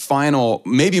in that final,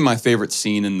 maybe my favorite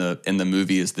scene in the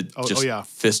movie is the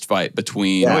fist fight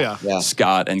between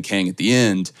Scott and Kang at the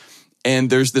end.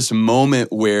 And there's this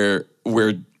moment where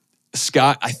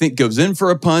Scott, I think, goes in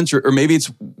for a punch, or maybe it's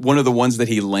one of the ones that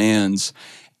he lands.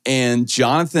 And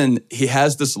Jonathan, he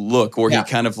has this look where he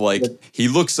kind of he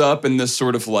looks up and this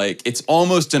sort of it's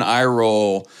almost an eye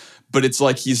roll, but it's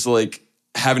he's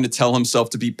having to tell himself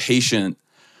to be patient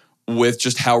with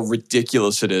just how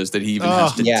ridiculous it is that he even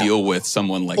has to deal with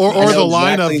someone like that. Or the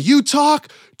line of, you talk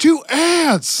to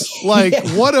ants.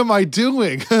 What am I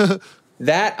doing?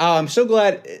 I'm so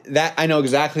glad that I know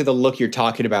exactly the look you're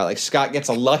talking about. Like Scott gets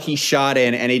a lucky shot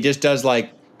in and he just does all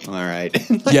right.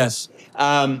 Yes.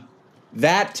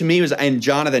 That to me was, and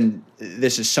Jonathan,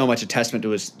 this is so much a testament to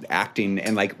his acting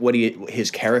and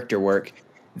his character work.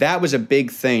 That was a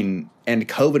big thing, and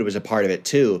COVID was a part of it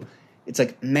too. It's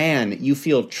man, you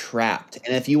feel trapped.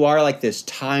 And if you are this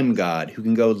time god who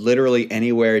can go literally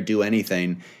anywhere, do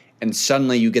anything, and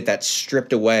suddenly you get that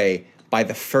stripped away by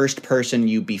the first person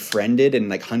you befriended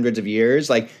in hundreds of years,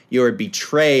 you were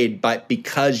betrayed, but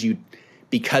because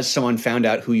someone found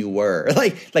out who you were.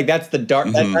 That's the dark,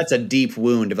 that's a deep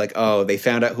wound of they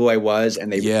found out who I was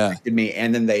and they rejected me,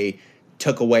 and then they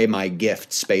took away my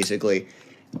gifts, basically.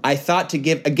 I thought to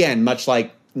give, again, much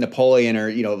like Napoleon or,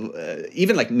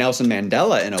 even Nelson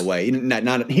Mandela in a way.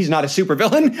 He's not a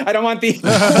supervillain. I don't want the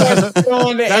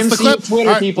that's the clip.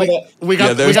 Twitter people.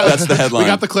 That's the headline. We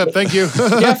got the clip. Thank you.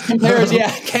 Jeff compares,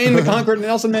 Kane the Conqueror to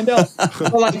Nelson Mandela.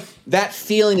 But that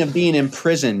feeling of being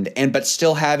imprisoned but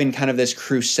still having kind of this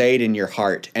crusade in your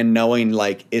heart and knowing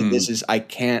this is, I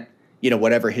can't,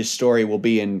 whatever his story will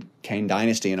be in Kane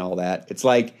Dynasty and all that. It's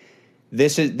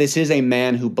this is a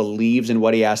man who believes in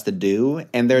what he has to do.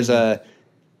 And there's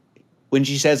when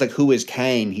she says who is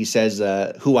Kane, he says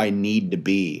who I need to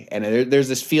be. And there's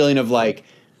this feeling of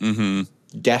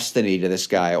destiny to this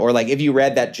guy. Or if you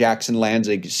read that Jackson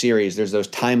Lanzig series, there's those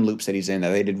time loops that he's in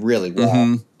that they did really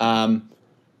well.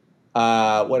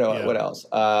 What else?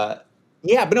 But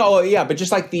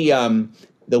just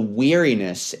the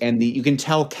weariness and you can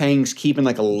tell Kang's keeping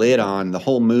a lid on the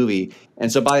whole movie.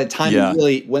 And so by the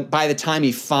time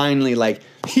he finally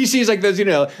he sees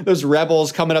those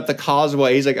rebels coming up the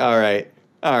causeway, he's all right,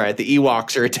 the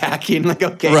Ewoks are attacking.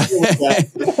 Okay, right.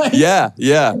 Yeah.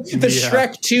 The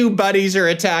Shrek 2 buddies are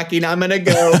attacking. I'm gonna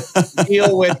go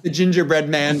deal with the gingerbread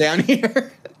man down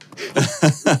here.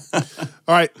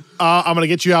 All right, I'm gonna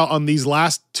get you out on these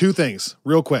last two things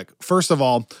real quick. First of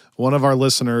all, one of our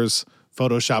listeners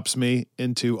photoshops me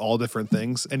into all different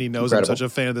things, and he knows I'm such a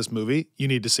fan of this movie. You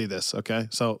need to see this, okay?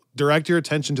 So direct your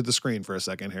attention to the screen for a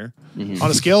second here. On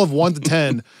a scale of 1 to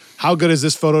 10, how good is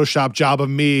this Photoshop job of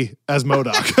me as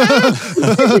MODOK?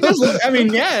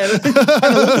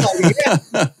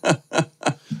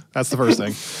 That's the first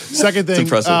thing. Second thing,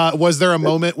 was there a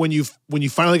moment when you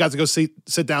finally got to go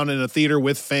sit down in a theater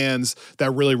with fans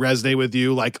that really resonate with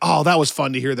you? That was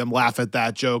fun to hear them laugh at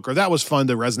that joke, or that was fun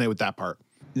to resonate with that part?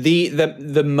 The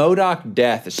MODOK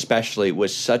death especially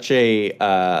was such a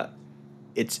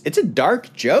it's a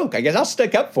dark joke. I guess I'll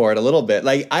stick up for it a little bit.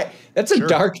 That's a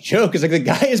dark joke. It's the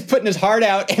guy is putting his heart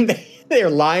out and they're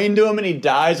lying to him and he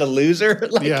dies a loser.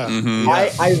 I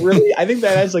think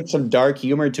that has some dark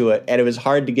humor to it, and it was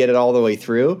hard to get it all the way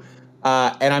through.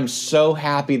 And I'm so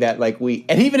happy that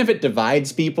and even if it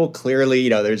divides people, clearly,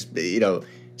 there's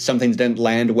some things didn't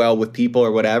land well with people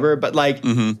or whatever, but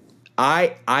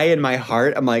I in my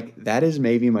heart, I'm that is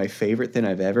maybe my favorite thing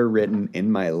I've ever written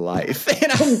in my life.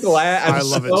 And I'm glad, I'm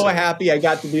so happy I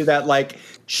got to do that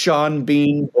Sean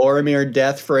Bean Boromir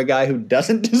death for a guy who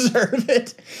doesn't deserve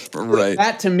it. Right.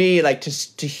 That to me,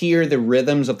 to hear the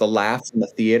rhythms of the laughs in the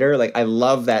theater, I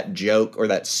love that joke or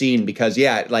that scene because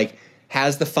it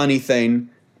has the funny thing,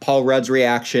 Paul Rudd's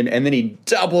reaction, and then he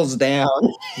doubles down.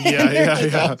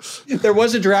 Yeah. There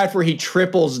was a draft where he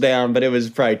triples down, but it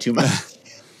was probably too much.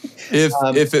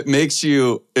 If it makes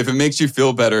you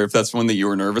feel better, if that's one that you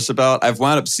were nervous about, I've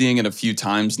wound up seeing it a few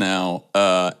times now,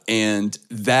 and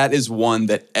that is one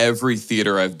that every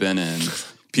theater I've been in,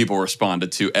 people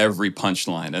responded to every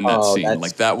punchline in that scene.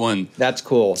 Like that one, that's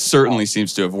cool. Certainly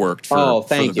seems to have worked for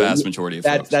the vast majority of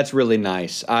folks. That's really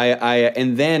nice.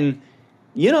 And then,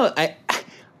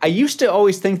 I used to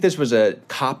always think this was a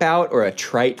cop-out or a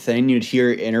trite thing. You'd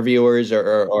hear interviewers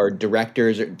or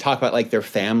directors talk about like their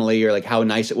family or like how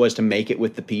nice it was to make it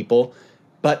with the people.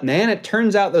 But man, it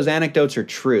turns out those anecdotes are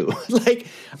true. Like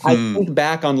I think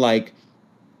back on like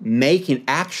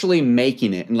actually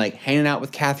making it and like hanging out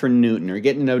with Catherine Newton or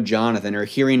getting to know Jonathan or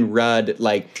hearing Rudd,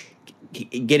 like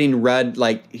getting Rudd,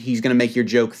 like he's going to make your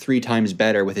joke 3 times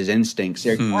better with his instincts.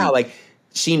 Wow, like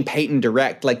seeing Peyton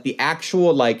direct, like the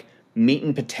actual like meat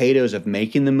and potatoes of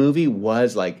making the movie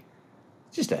was like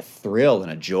just a thrill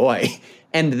and a joy.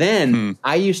 And then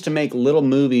I used to make little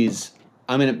movies.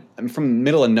 I'm from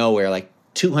middle of nowhere, like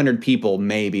 200 people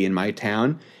maybe in my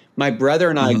town. My brother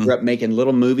and I grew up making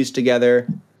little movies together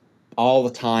all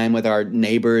the time with our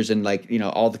neighbors and like,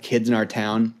 all the kids in our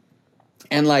town.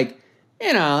 And like,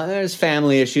 there's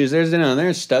family issues. There's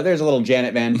stuff. There's a little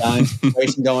Janet Van Dyne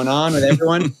situation going on with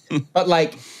everyone. But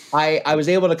like, I was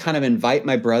able to kind of invite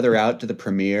my brother out to the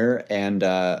premiere and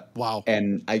wow.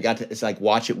 And I got to like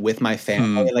watch it with my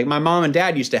family. Like my mom and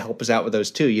dad used to help us out with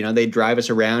those too. They'd drive us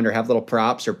around or have little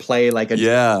props or play like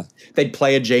they'd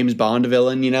play a James Bond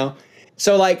villain,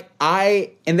 So like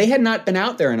and they had not been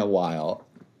out there in a while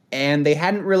and they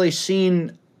hadn't really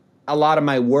seen a lot of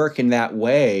my work in that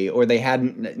way, or they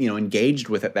hadn't, engaged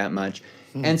with it that much.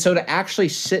 And so to actually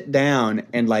sit down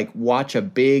and like watch a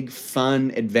big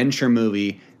fun adventure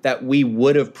movie that we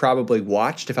would have probably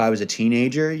watched if I was a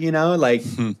teenager, like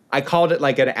I called it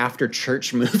like an after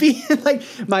church movie. Like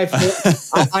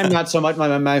I'm not so much,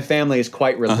 my family is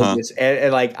quite religious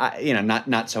and like,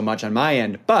 not so much on my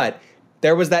end, but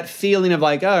there was that feeling of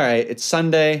like, all right, it's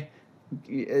Sunday,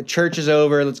 church is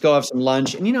over, let's go have some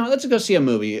lunch and, let's go see a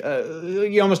movie.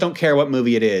 You almost don't care what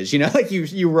movie it is, like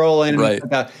you roll in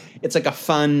and it's like a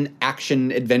fun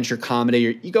action adventure comedy. Or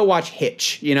you go watch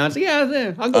Hitch, it's like,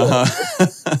 yeah, I'll go.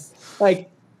 Like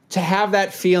to have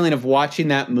that feeling of watching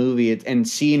that movie and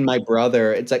seeing my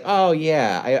brother, it's like, oh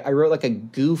yeah, I wrote like a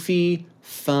goofy,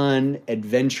 fun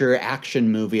adventure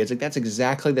action movie. It's like, that's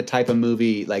exactly the type of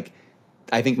movie like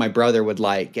I think my brother would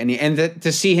like. And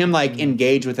to see him like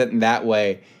engage with it in that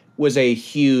way was a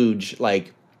huge,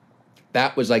 like,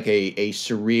 that was like a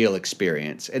surreal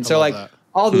experience. And so like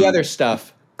all the other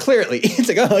stuff, clearly, it's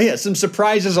like, oh yeah, some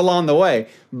surprises along the way.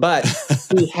 But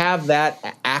to have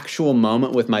that actual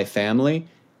moment with my family,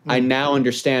 I now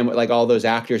understand what like all those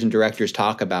actors and directors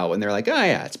talk about when they're like, oh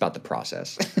yeah, it's about the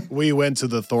process. We went to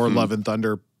the Thor Love and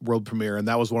Thunder world premiere, and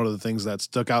that was one of the things that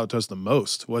stuck out to us the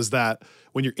most was that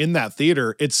when you're in that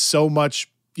theater, it's so much,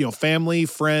 family,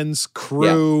 friends,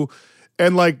 crew,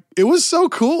 and like it was so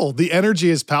cool. The energy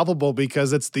is palpable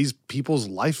because it's these people's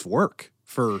life work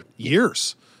for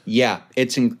years. Yeah,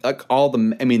 it's like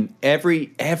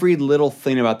every little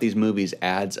thing about these movies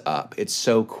adds up. It's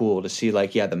so cool to see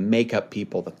like, the makeup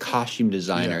people, the costume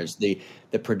designers, the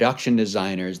production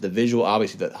designers, the visual,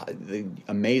 obviously the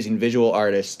amazing visual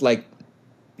artists. Like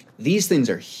these things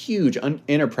are huge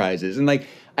enterprises. And like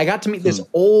I got to meet this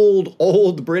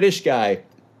old British guy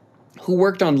who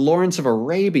worked on Lawrence of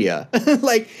Arabia.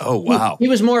 Like, oh wow, he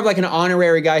was more of like an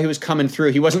honorary guy who was coming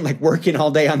through. He wasn't like working all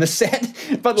day on the set,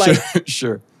 but like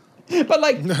sure. But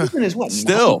like, even is what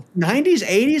still 90s,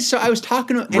 80s. So I was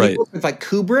talking to with like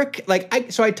Kubrick. Like,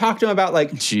 I talked to him about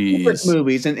like Kubrick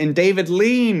movies and David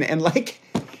Lean and like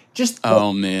just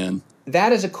man,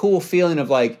 that is a cool feeling of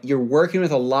like you're working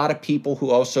with a lot of people who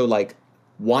also like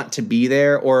want to be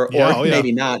there or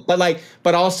maybe not,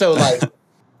 but also like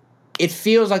it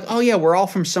feels like, oh yeah, we're all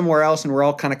from somewhere else and we're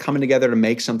all kind of coming together to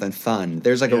make something fun.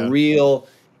 There's like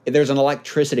there's an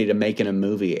electricity to making a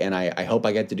movie, and I hope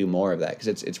I get to do more of that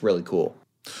because it's really cool.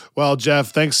 Well,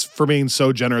 Jeff, thanks for being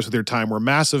so generous with your time. We're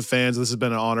massive fans. This has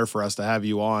been an honor for us to have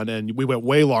you on, and we went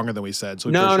way longer than we said. So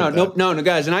no,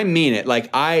 guys, and I mean it. Like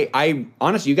I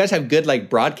honestly, you guys have good like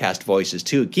broadcast voices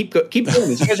too. Keep doing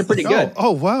this. You guys are pretty good.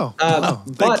 Oh wow.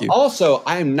 But also,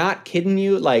 I'm not kidding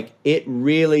you. Like it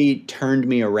really turned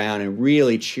me around and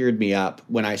really cheered me up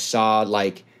when I saw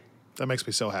like. That makes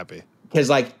me so happy. Because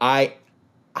like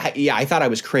I thought I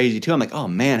was crazy too. I'm like, oh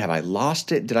man, have I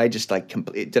lost it? Did I just like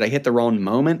did I hit the wrong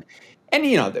moment? And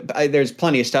there's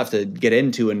plenty of stuff to get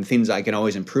into and things I can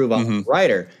always improve on as a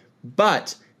writer.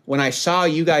 But when I saw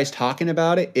you guys talking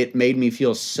about it, it made me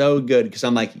feel so good because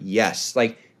I'm like, yes,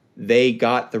 like they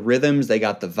got the rhythms, they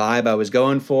got the vibe I was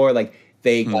going for, like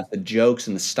they got the jokes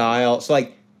and the style. So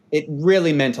like it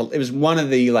really meant it was one of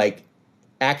the like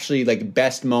actually like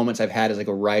best moments I've had as like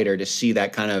a writer to see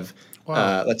that kind of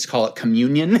let's call it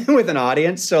communion with an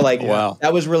audience. So like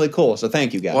that was really cool. So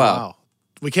thank you guys. Wow.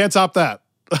 We can't top that.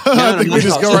 I think we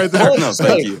just go right there. No,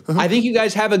 thank you. I think you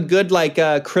guys have a good like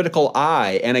critical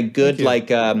eye and a good like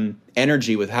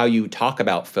energy with how you talk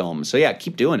about films. So yeah,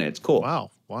 keep doing it. It's cool.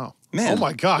 Wow. Man. Oh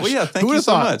my gosh. Well, yeah, thank you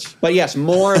so much. But yes,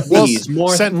 more of these.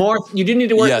 More. You do need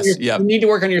to work. You need to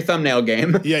work on your thumbnail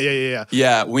game. Yeah.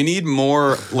 Yeah, we need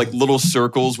more like little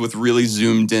circles with really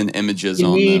zoomed in images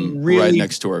on them right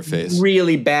next to our face.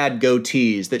 Really bad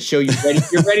goatees that show you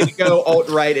you're ready to go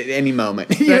alt-right at any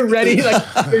moment. You're ready. Like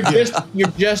you're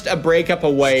just a breakup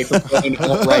away from going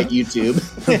alt-right YouTube.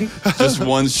 Just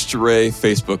one stray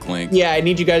Facebook link. Yeah, I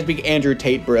need you guys to be Andrew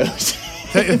Tate bros.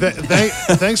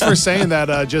 Thanks for saying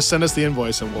that. Just send us the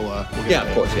invoice and we'll get it.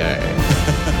 Of course.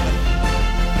 Yeah.